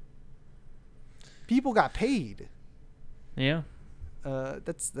 People got paid. Yeah.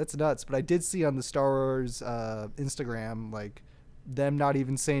 That's nuts. But I did see on the Star Wars Instagram like them not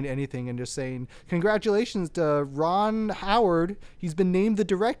even saying anything and just saying congratulations to Ron Howard. He's been named the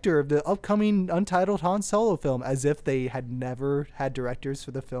director of the upcoming untitled Han Solo film, as if they had never had directors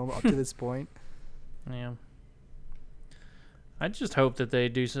for the film up to this point. Yeah. I just hope that they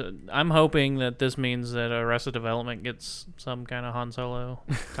do. I'm hoping that this means that Arrested Development gets some kind of Han Solo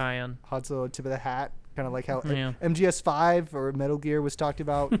tie-in. Han Solo tip of the hat, kind of like how Yeah. MGS5 or Metal Gear was talked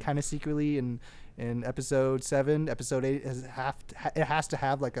about kind of secretly in episode 7. Episode 8 it has to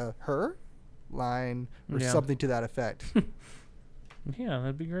have like a her line or Yeah. something to that effect. Yeah,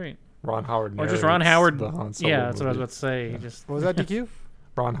 that'd be great. Ron Howard. Or just Ron narrates Howard. The Han Solo Yeah, that's what I was movie. about to say. Yeah. Just What was that, DQ?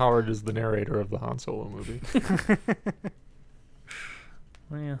 Ron Howard is the narrator of the Han Solo movie.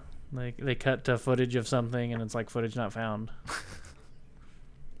 well, yeah, they cut to footage of something and it's like footage not found.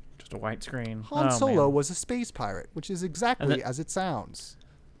 Just a white screen. Han Oh, Solo man. was a space pirate, which is exactly as it sounds.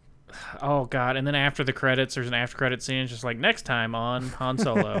 Oh god! And then after the credits, there's an after credit scene. It's just like next time on Han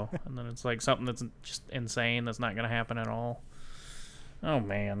Solo, and then it's like something that's just insane. That's not going to happen at all. Oh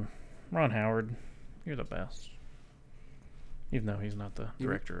man, Ron Howard, you're the best. Even though he's not the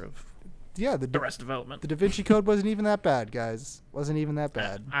director of Yeah, the Arrested Development. Da Vinci Code wasn't even that bad, guys. Wasn't even that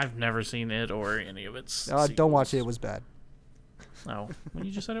bad. I've never seen it or any of its. Don't watch it. It sequels. was bad. Oh, well,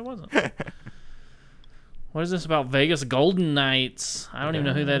 you just said it wasn't. What is this about Vegas Golden Knights? I don't even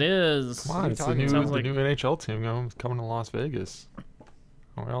know who that is. Come on, it's the talking new, about? Sounds like- new NHL team coming to Las Vegas.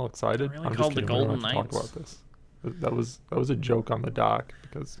 Are we all excited? Really I'm called the just kidding. We don't Golden have to talk Knights. about this. That was a joke on the dock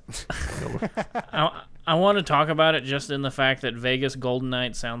because I want to talk about it just in the fact that Vegas Golden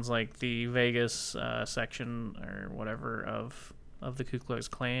Knights sounds like the Vegas section or whatever of the Ku Klux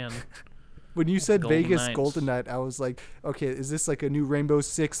Klan. When you said Golden Vegas Knights. Golden Knight, I was like, okay, is this like a new Rainbow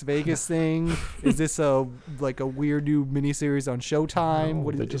Six Vegas thing? Is this a weird new miniseries on Showtime? No,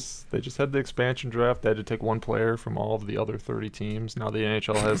 What they is just had the expansion draft. They had to take one player from all of the other 30 teams. Now the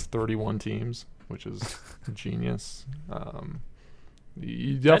NHL has 31 teams, which is genius.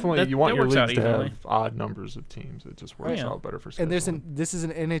 You definitely you want that your works out leagues to evenly. have odd numbers of teams. It just works yeah. out better for scheduling. And this is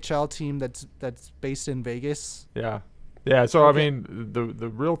an NHL team that's based in Vegas. Yeah, so Okay. I mean, the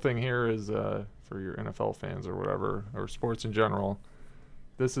real thing here is for your NFL fans or whatever, or sports in general,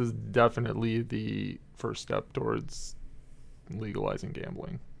 this is definitely the first step towards legalizing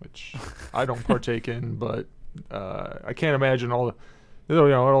gambling, which I don't partake in, but I can't imagine all the,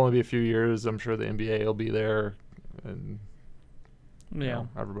 it'll only be a few years. I'm sure the NBA will be there, and Yeah.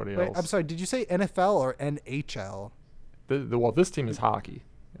 everybody Wait, else. I'm sorry. Did you say NFL or NHL? Well, this team is hockey.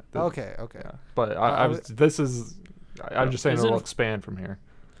 Yeah, Okay. Yeah, but I I'm just saying Isn't- it'll expand from here.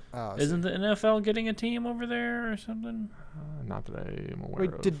 Oh, Isn't the NFL getting a team over there or something? Not that I am aware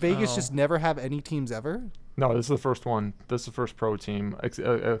wait, of. did Vegas Oh. just never have any teams ever? No, this is the first one. This is the first pro team.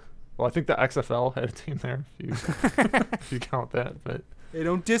 Well, I think the XFL had a team there, if you count that. But They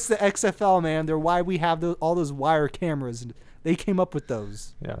don't diss the XFL, man. They're why we have all those wire cameras. They came up with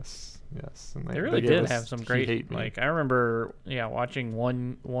those. yes. And They really gave did us have some He great. Hate Me. Like I remember, watching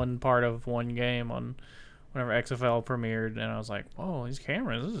one part of one game on whenever XFL premiered, and I was like, "Whoa, these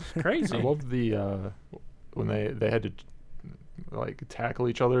cameras! This is crazy." I love the when they had to like tackle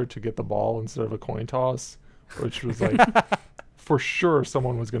each other to get the ball instead of a coin toss, which was like for sure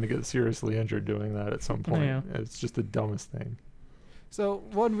someone was going to get seriously injured doing that at some point. Yeah. It's just the dumbest thing. So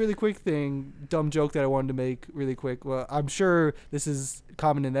one really quick thing, dumb joke that I wanted to make really quick. Well, I'm sure this is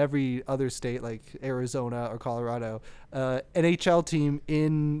common in every other state like Arizona or Colorado. NHL team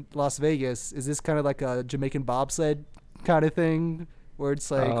in Las Vegas, is this kind of like a Jamaican bobsled kind of thing where it's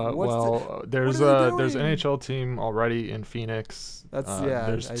like, there's what are they there's doing? NHL team already in Phoenix. That's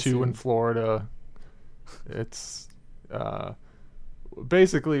There's I two in assume. Florida. It's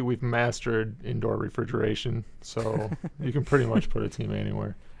basically we've mastered indoor refrigeration, so you can pretty much put a team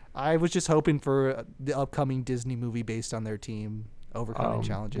anywhere. I was just hoping for the upcoming Disney movie based on their team overcoming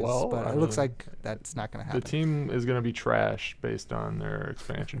challenges, but it looks like that's not going to The happen. team is going to be trash based on their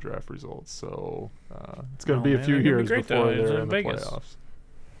expansion draft results, so it's going to be a man, few they're gonna be years great, before though. It's they're in in the Vegas. playoffs.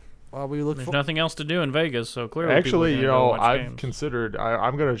 Well, we look There's for. nothing else to do in Vegas, so clearly Actually, people are gonna go watch I've games. considered.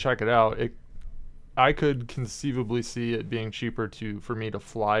 I'm going to check it out. I could conceivably see it being cheaper for me to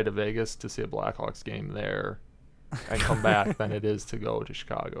fly to Vegas to see a Blackhawks game there and come back than it is to go to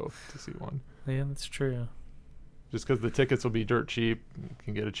Chicago to see one. Yeah, that's true. Just because the tickets will be dirt cheap, you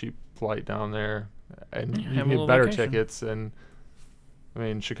can get a cheap flight down there, and Yeah, you have can a get little better vacation. tickets. And I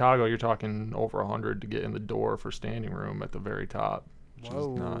mean, Chicago, you're talking over 100 to get in the door for standing room at the very top, which is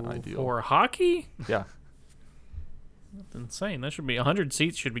not Whoa. ideal. For hockey? Yeah. That's insane. That should be 100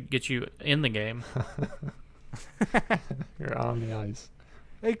 seats get you in the game. You're on the ice.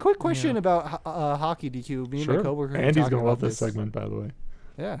 Hey, quick question Yeah. about hockey, DQ. Me and my Sure. coworker. were Andy's talking gonna about love this segment, by the way.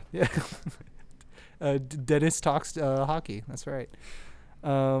 Yeah, yeah. Dennis talks hockey. That's right.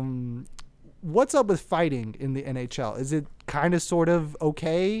 What's up with fighting in the NHL? Is it kind of, sort of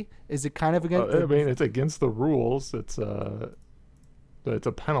okay? Is it kind of against? I mean, it's against the rules. It's a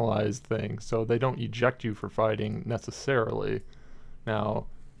penalized thing, so they don't eject you for fighting necessarily. Now,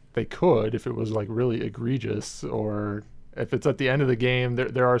 they could if it was like really egregious, or if it's at the end of the game.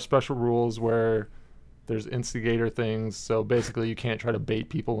 There are special rules where there's instigator things. So basically, you can't try to bait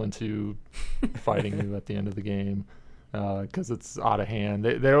people into fighting you at the end of the game because it's out of hand.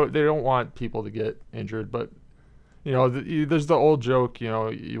 They don't want people to get injured, but you know, there's the old joke. You know,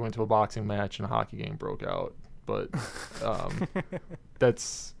 you went to a boxing match and a hockey game broke out, but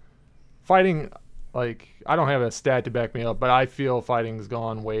that's fighting. Like, I don't have a stat to back me up, but I feel fighting's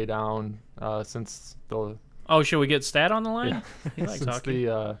gone way down since the Oh, should we get Stat on the line? yeah, He likes since hockey.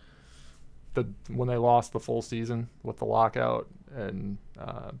 the when they lost the full season with the lockout, and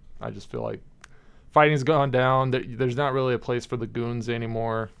I just feel like fighting's gone down. There's not really a place for the goons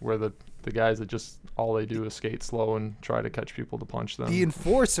anymore, where the guys that just all they do is skate slow and try to catch people to punch them. the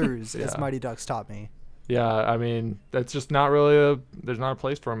enforcers, as Yeah. Mighty Ducks taught me. Yeah, I mean, that's just not really there's not a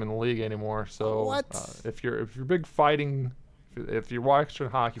place for them in the league anymore. So What? if you're big fighting, if you're watching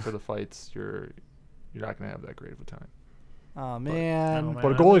hockey for the fights, you're not gonna have that great of a time. Oh Oh, man. man. But a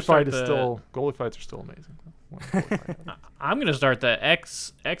I'm gonna goalie start fight is the- still goalie fights are still amazing. When a goalie fight happens. I'm gonna start the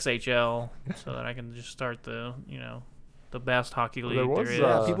XHL so that I can just start the the best hockey league There was, there is.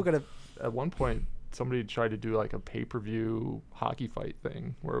 Yeah, people gotta. At one point, somebody tried to do like a pay-per-view hockey fight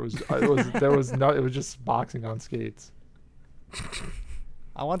thing where it was it was just boxing on skates.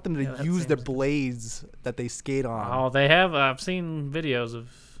 I want them to Yeah, that use the seems- blades that they skate on. Oh, they have. I've seen videos of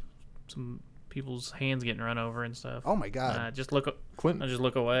some people's hands getting run over and stuff. Oh my god. I just Clint,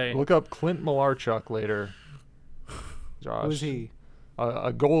 look away. look up Clint Malarchuk later. Josh, Who is he?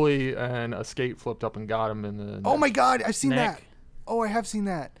 A goalie and a skate flipped up and got him in the. Oh my god, I've seen Neck. that. Oh, I have seen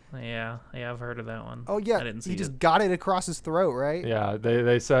that. Yeah, I've heard of that one. Oh yeah, I didn't see he just it. got it across his throat, right? Yeah,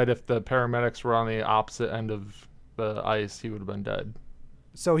 they said if the paramedics were on the opposite end of the ice, he would have been dead.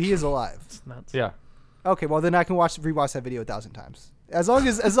 So he is alive. It's nuts. Yeah, Okay, well then I can rewatch that video 1,000 times. As long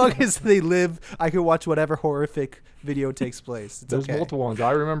as they live, I can watch whatever horrific video takes place. It's there's okay. multiple ones.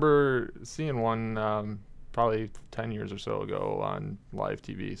 I remember seeing one probably 10 years or so ago on live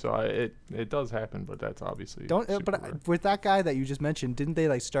TV. So it does happen, but that's obviously Don't. super But rare. with that guy that you just mentioned, didn't they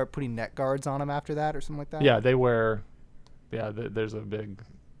like start putting net guards on him after that or something like that? Yeah, they wear. Yeah, there's a big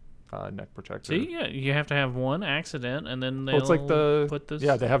neck protector. See, yeah, you have to have one accident, and then they'll Well, it's like put this.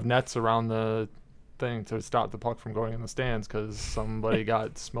 Yeah, they have nets around the thing to stop the puck from going in the stands because somebody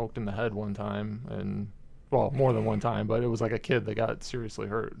got smoked in the head one time, and well, more than one time, but it was like a kid that got seriously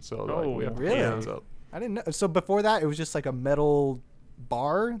hurt. So they're like, we have to really? put nets up. I didn't know. So before that, it was just like a metal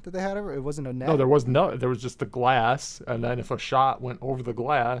bar that they had over. It wasn't a net. No, there was just the glass, and then if a shot went over the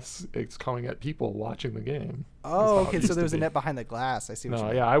glass, it's coming at people watching the game. Oh, That's how it okay. So used there to was a be. net behind the glass. I see what you No,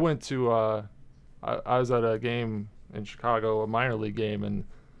 mean. yeah, I went to I was at a game in Chicago, a minor league game, and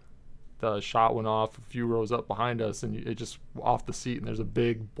the shot went off a few rows up behind us, and it just off the seat, and there's a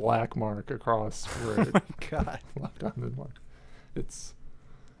big black mark across where it God. left on the mark.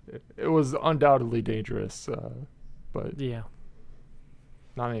 It was undoubtedly dangerous, but Yeah.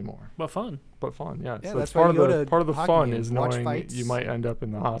 Not anymore. But fun. But fun, yeah. Yeah, So that's it's why part you of go the to part of the hockey fun games, is watch knowing fights. you might end up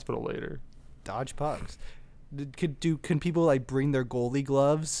in the hospital later. Dodge pucks. Can people like bring their goalie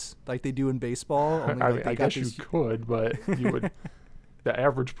gloves like they do in baseball? Only, like, I they got guess you these- could, but you would. The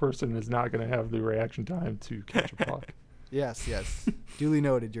average person is not going to have the reaction time to catch a puck. Yes, yes. Duly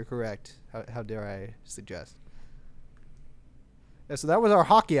noted. You're correct. How dare I suggest? Yeah, so that was our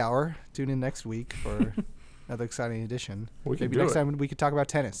hockey hour. Tune in next week for another exciting edition. We can Maybe do next it. time we could talk about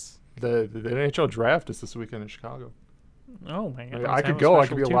tennis. The NHL draft is this weekend in Chicago. Oh my god! I could go. I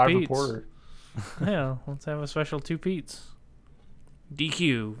could be a live reporter. Yeah, let's have a special 2 Pete's.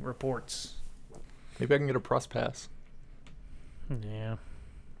 DQ reports. Maybe I can get a press pass. Yeah.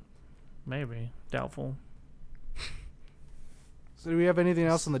 Maybe. Doubtful. So do we have anything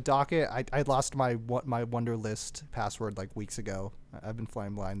else on the docket? I lost my Wonder List password like weeks ago. I've been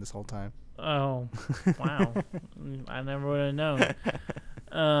flying blind this whole time. Oh, wow. I never would have known.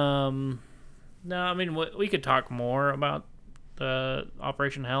 No, I mean, we could talk more about the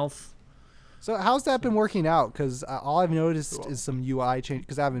Operation Health. So how's that been working out? Because all I've noticed is some UI change.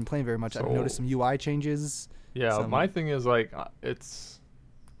 Because I haven't been playing very much. I've noticed some UI changes. Yeah, my thing is like it's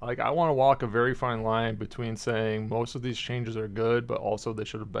like I want to walk a very fine line between saying most of these changes are good, but also they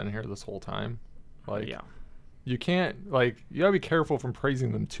should have been here this whole time. Like, Yeah. you can't like you gotta be careful from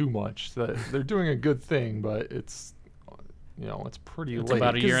praising them too much. That they're doing a good thing, but it's it's pretty It's late.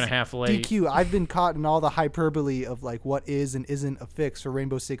 about a year and a 'Cause half late. DQ, I've been caught in all the hyperbole of like what is and isn't a fix for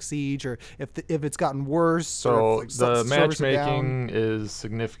Rainbow Six Siege, or if it's gotten worse. So or if, like, the servers are down. matchmaking is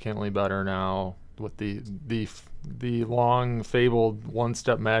significantly better now. With the long fabled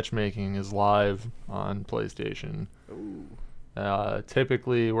one-step matchmaking is live on PlayStation.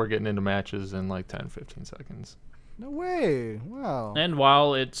 Typically, we're getting into matches in like 10-15 seconds. No way! Wow. And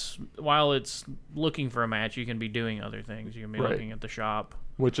while it's looking for a match, you can be doing other things. You can be Right. looking at the shop.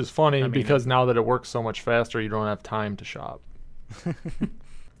 Which is funny I mean, because now that it works so much faster, you don't have time to shop.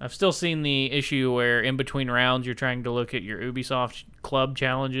 I've still seen the issue where in between rounds you're trying to look at your Ubisoft club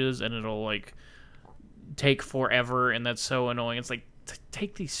challenges and it'll like take forever, and that's so annoying. It's like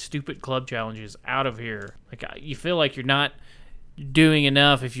take these stupid club challenges out of here. Like you feel like you're not doing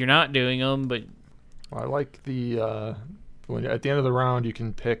enough if you're not doing them, but I like the when at the end of the round you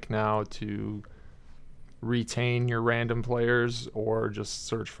can pick now to retain your random players or just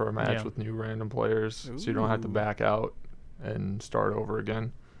search for a match Yeah. with new random players, so you don't have to Ooh. back out and start over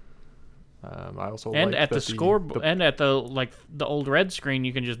again. I also and like at the that score and at the like the old red screen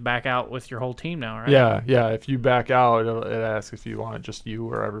you can just back out with your whole team now, right? yeah. If you back out, it asks if you want just you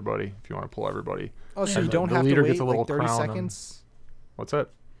or everybody. If you want to pull everybody, Oh, so And you the- don't the have to leader wait gets a little like 30 crown on- seconds? what's that?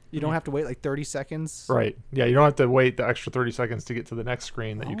 You don't have to wait like 30 seconds? Right. Yeah, you don't have to wait the extra 30 seconds to get to the next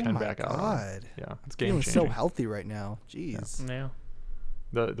screen that you Oh can my back out on. God. Yeah, it's game Feeling changing. so healthy right now. Jeez. Yeah.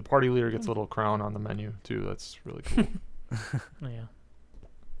 The party leader gets a little crown on the menu too. That's really cool. Yeah.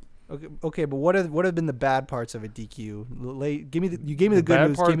 Okay, but what have been the bad parts of a DQ? You gave me the good bad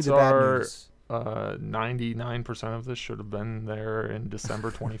news. Give me parts the bad are- news. 99% of this should have been there in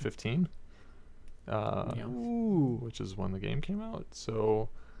December 2015, Yeah. Ooh. which is when the game came out. So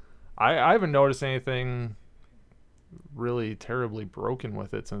I haven't noticed anything really terribly broken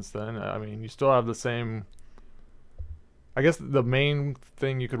with it since then. I mean, you still have the same. I guess the main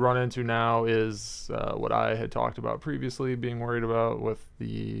thing you could run into now is what I had talked about previously, being worried about with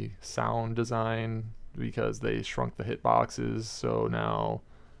the sound design because they shrunk the hitboxes. So now,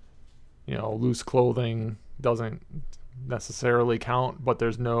 loose clothing doesn't necessarily count, but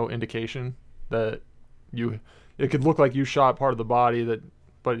there's no indication that it could look like you shot part of the body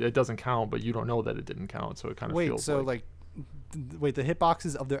but it doesn't count, but you don't know that it didn't count. So it kind of Wait, feels so wait, the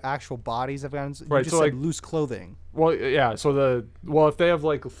hitboxes of their actual bodies have gotten. You Right, just so, said like- loose clothing. well, yeah. So if they have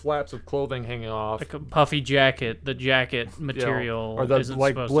like flaps of clothing hanging off, Like a puffy jacket, the jacket material or the isn't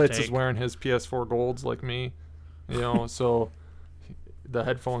like supposed Blitz to is take. wearing his PS4 golds like me, so the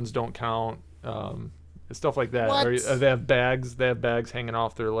headphones don't count, stuff like that. What? Or they have bags hanging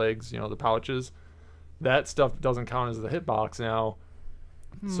off their legs, the pouches. That stuff doesn't count as the hitbox now.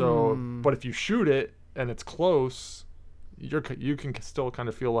 So, but if you shoot it and it's close, you can still kind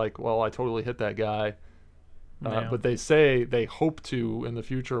of feel like, well, I totally hit that guy. Yeah. But they say they hope to in the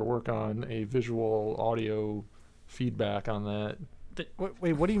future work on a visual audio feedback on that.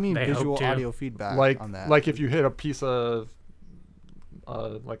 Wait, what do you mean They hope visual to. audio feedback Like on that? like if you hit a piece of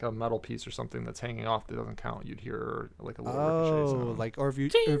like a metal piece or something that's hanging off that doesn't count, you'd hear like a little ricochet Oh, sound. like or if you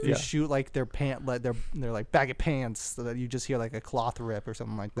Yeah. shoot like their they're like bag of pants, so that you just hear like a cloth rip or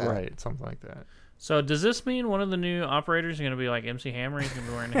something like that. Right, something like that. So does this mean one of the new operators is going to be like MC Hammer? He's going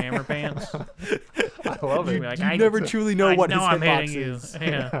to be wearing hammer pants. I love it. Like, You I never truly know I what know his I'm hitbox hitting you. is. Yeah.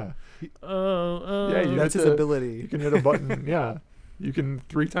 Yeah. Yeah, you That's hit his the- ability. You can hit a button. Yeah, you can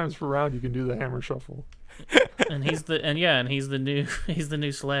 3 times per round. You can do the hammer shuffle. And he's the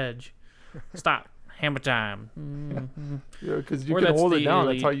new Sledge. Stop. Hammer time. Yeah, because you Or can that's hold it the down.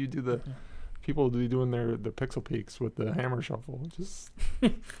 elite. That's how you do the. People be doing their pixel peaks with the hammer shuffle. Just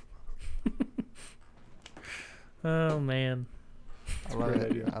Oh man, I love Great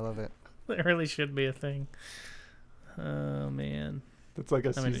it. idea. I love it. that really should be a thing. Oh man, that's like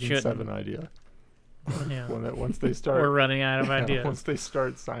a I mean, it season shouldn't. 7 idea. yeah. Once they start, We're running out of yeah, ideas. once they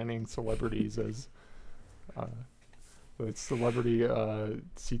start signing celebrities as, the celebrity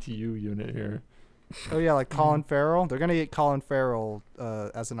CTU unit here. Oh yeah, like Colin Farrell. They're gonna get Colin Farrell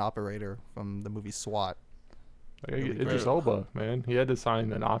as an operator from the movie SWAT. Like, Really Idris great. Elba, man, he had to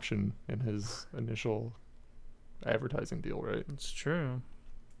sign an option in his initial advertising deal, right? It's true.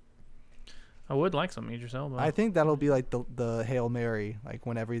 I would like some Idris Elba. I think that'll be like the Hail Mary, like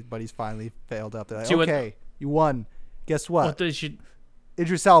when everybody's finally failed up. They're like, See what- okay, you won. Guess what? What they should.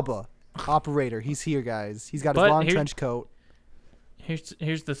 Idris Elba, operator. He's here, guys. He's got his But long here- trench coat.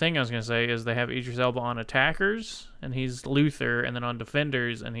 Here's the thing I was gonna say is they have Idris Elba on attackers and he's Luther, and then on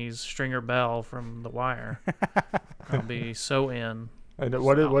defenders and he's Stringer Bell from The Wire. I'll be so in. And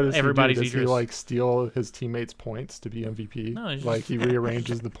what does Everybody's he do? Does he Idris. like steal his teammates' points to be MVP? No, he's like just- he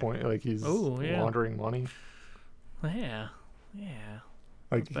rearranges the point, like he's Ooh, yeah. laundering money. Yeah.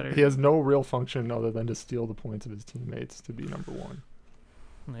 Like That's better. he has no real function other than to steal the points of his teammates to be number 1.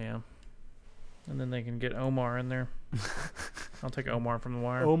 Yeah. And then they can get Omar in there. I'll take Omar from The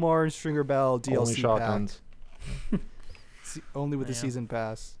Wire. Omar and Stringer Bell DLC Only pack. shotguns. Only with the Yeah. season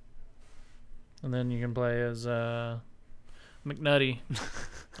pass. And then you can play as McNutty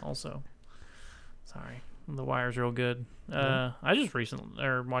also. Sorry. The Wire's real good. I just recently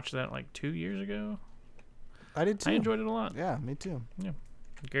watched that like 2 years ago. I did too. I enjoyed it a lot. Yeah, me too.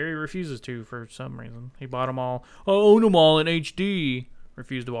 Gary refuses to for some reason. He bought them all. I own them all in HD.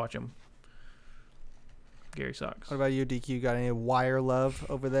 Refused to watch them. Gary sucks. What about you, DQ? Got any Wire love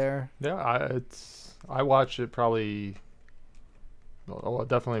over there? Yeah, I watched it probably, well,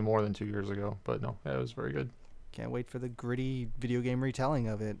 definitely more than 2 years ago. But no, yeah, it was very good. Can't wait for the gritty video game retelling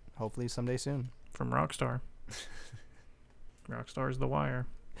of it. Hopefully someday soon. From Rockstar. Rockstar's The Wire.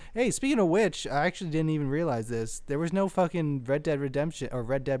 Hey, speaking of which, I actually didn't even realize this. There was no fucking Red Dead Redemption or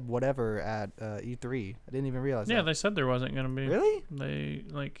Red Dead whatever at E3. I didn't even realize Yeah, that. they said there wasn't going to be. Really? They,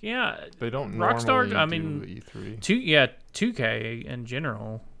 yeah. They don't Rockstar, normally I do mean, E3. 2K in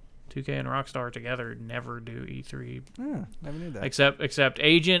general. 2K and Rockstar together never do E3. Never knew that. Except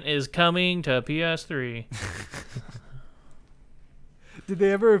Agent is coming to PS3. Did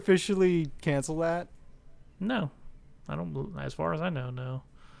they ever officially cancel that? No. I don't, as far as I know, no.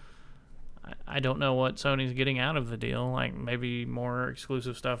 I don't know what Sony's getting out of the deal. Like maybe more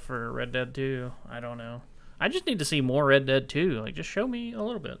exclusive stuff for Red Dead 2. I don't know. I just need to see more Red Dead 2. Like just show me a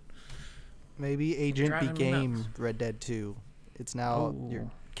little bit. Maybe Agent Driving me became nuts. Red Dead 2. It's now your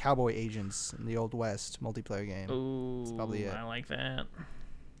Ooh. cowboy agents in the Old West multiplayer game. Ooh, probably it. I like that.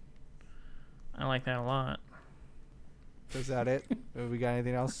 I like that a lot. Is that it? We got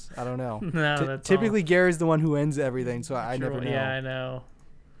anything else? I don't know. No, Ty- that's typically, Gary's the one who ends everything, so I all. never know. Yeah, I know.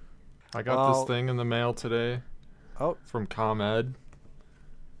 I got Well- this thing in the mail today. Oh. From ComEd.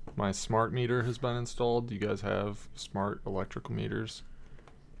 My smart meter has been installed. Do you guys have smart electrical meters?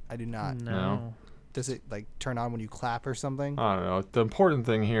 I do not. No. Does it like turn on when you clap or something? I don't know. The important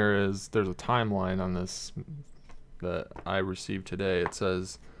thing here is there's a timeline on this that I received today. It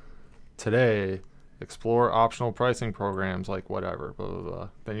says, today, explore optional pricing programs like whatever, blah, blah, blah.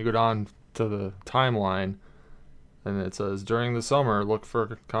 Then you go down to the timeline, and it says, during the summer, look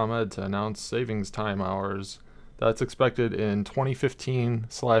for ComEd to announce savings time hours. That's expected in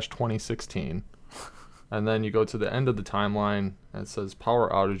 2015/2016. And then you go to the end of the timeline, and it says power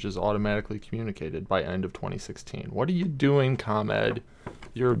outages automatically communicated by end of 2016. What are you doing, ComEd?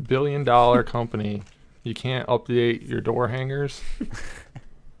 You're a $1 billion company. You can't update your door hangers?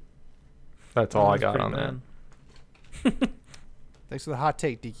 That's all I That's got pretty on that. bad. Thanks for the hot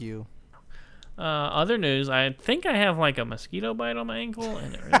take, DQ. Other news, I think I have like a mosquito bite on my ankle,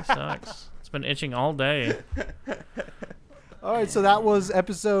 and it really sucks. It's been itching all day. All right, so that was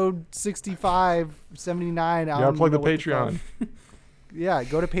episode 65, 79. You gotta plug the Patreon. Yeah,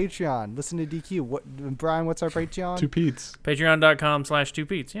 go to Patreon. Listen to DQ. Brian, what's our Patreon? 2 Pete's.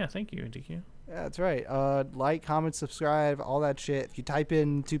 Patreon.com/2Pete's. Yeah, thank you, DQ. Yeah, that's right. Like, comment, subscribe, all that shit. If you type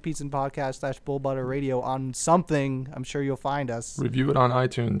in 2 Pete's and Podcast / Bull Butter Radio on something, I'm sure you'll find us. Review it on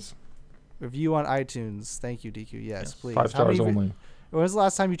iTunes. Review on iTunes. Thank you, DQ. Yes, please. 5 stars only. When was the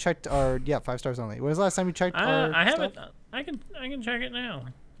last time you checked our... Yeah, 5 stars only. When was the last time you checked our I haven't. stuff? I can check it now.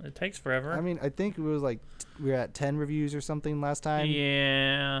 It takes forever. I mean, I think it was like we were at 10 reviews or something last time.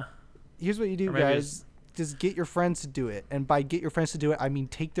 Yeah. Here's what you do, Or maybe guys. Just get your friends to do it. And by get your friends to do it, I mean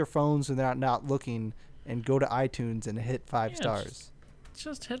take their phones when they're not looking and go to iTunes and hit 5 stars.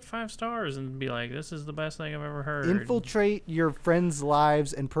 Just hit 5 stars and be like, this is the best thing I've ever heard. Infiltrate your friends'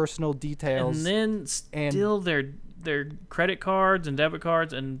 lives and personal details. And then steal their credit cards and debit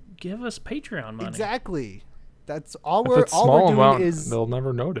cards and give us Patreon money. Exactly. That's all If we're it's small doing amount, is they'll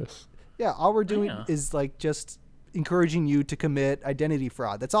never notice. yeah, all we're doing is like just encouraging you to commit identity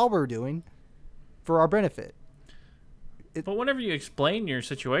fraud. That's all we're doing for our benefit. But whenever you explain your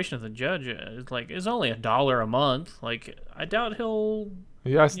situation to the judge, it's like, it's only $1 a month. Like, I doubt he'll.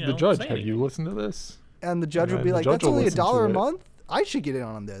 He asked You the know, judge, say "Have you anything." listened to this?" And the judge would And be the like, judge that's will only listen to $1 a it. month? I should get in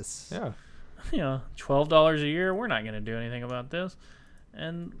on this. Yeah. $12 a year. We're not going to do anything about this.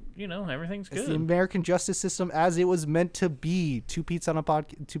 And, everything's It's the good. American justice system as it was meant to be. 2 Pete's on a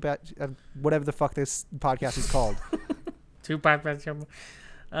podcast, whatever the fuck this podcast is called.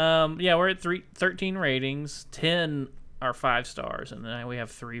 Yeah, we're at 13 ratings. 10 are 5 stars, and then we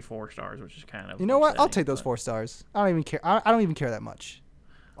have 3 4 stars, which is kind of. You know what? I'll upsetting, take those but 4 stars. I don't even care. I don't even care that much.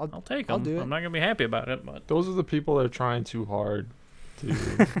 I'll take I'll them. do it. I'm not gonna be happy about it, but Those are the people that are trying too hard to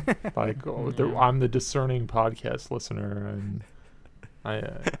like. I'm the discerning podcast listener, and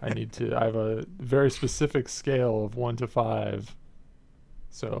I need to. I have a very specific scale of 1 to 5.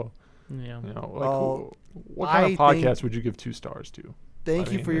 So yeah. Well, what kind of I podcast think- would you give 2 stars to? Thank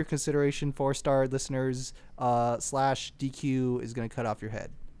I you mean, for your consideration, 4-star listeners. /DQ is going to cut off your head.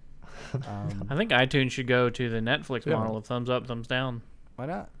 I think iTunes should go to the Netflix Yeah. model of thumbs up, thumbs down. Why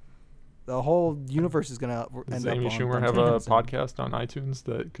not? The whole universe is going to Does end up Amy on Schumer thumbs have up, a thumbs down. podcast on iTunes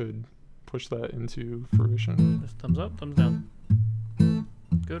that could push that into fruition? Just thumbs up, thumbs down.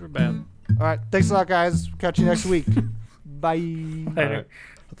 Good or bad. All right. Thanks a lot, guys. Catch you next week. Bye. All right.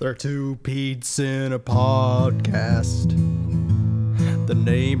 They're 2 Pete's in a podcast. The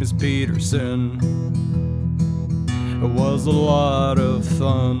name is Peterson. It was a lot of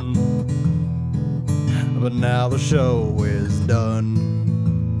fun, but now the show is done.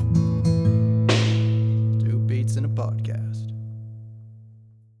 2 Pete's in a podcast.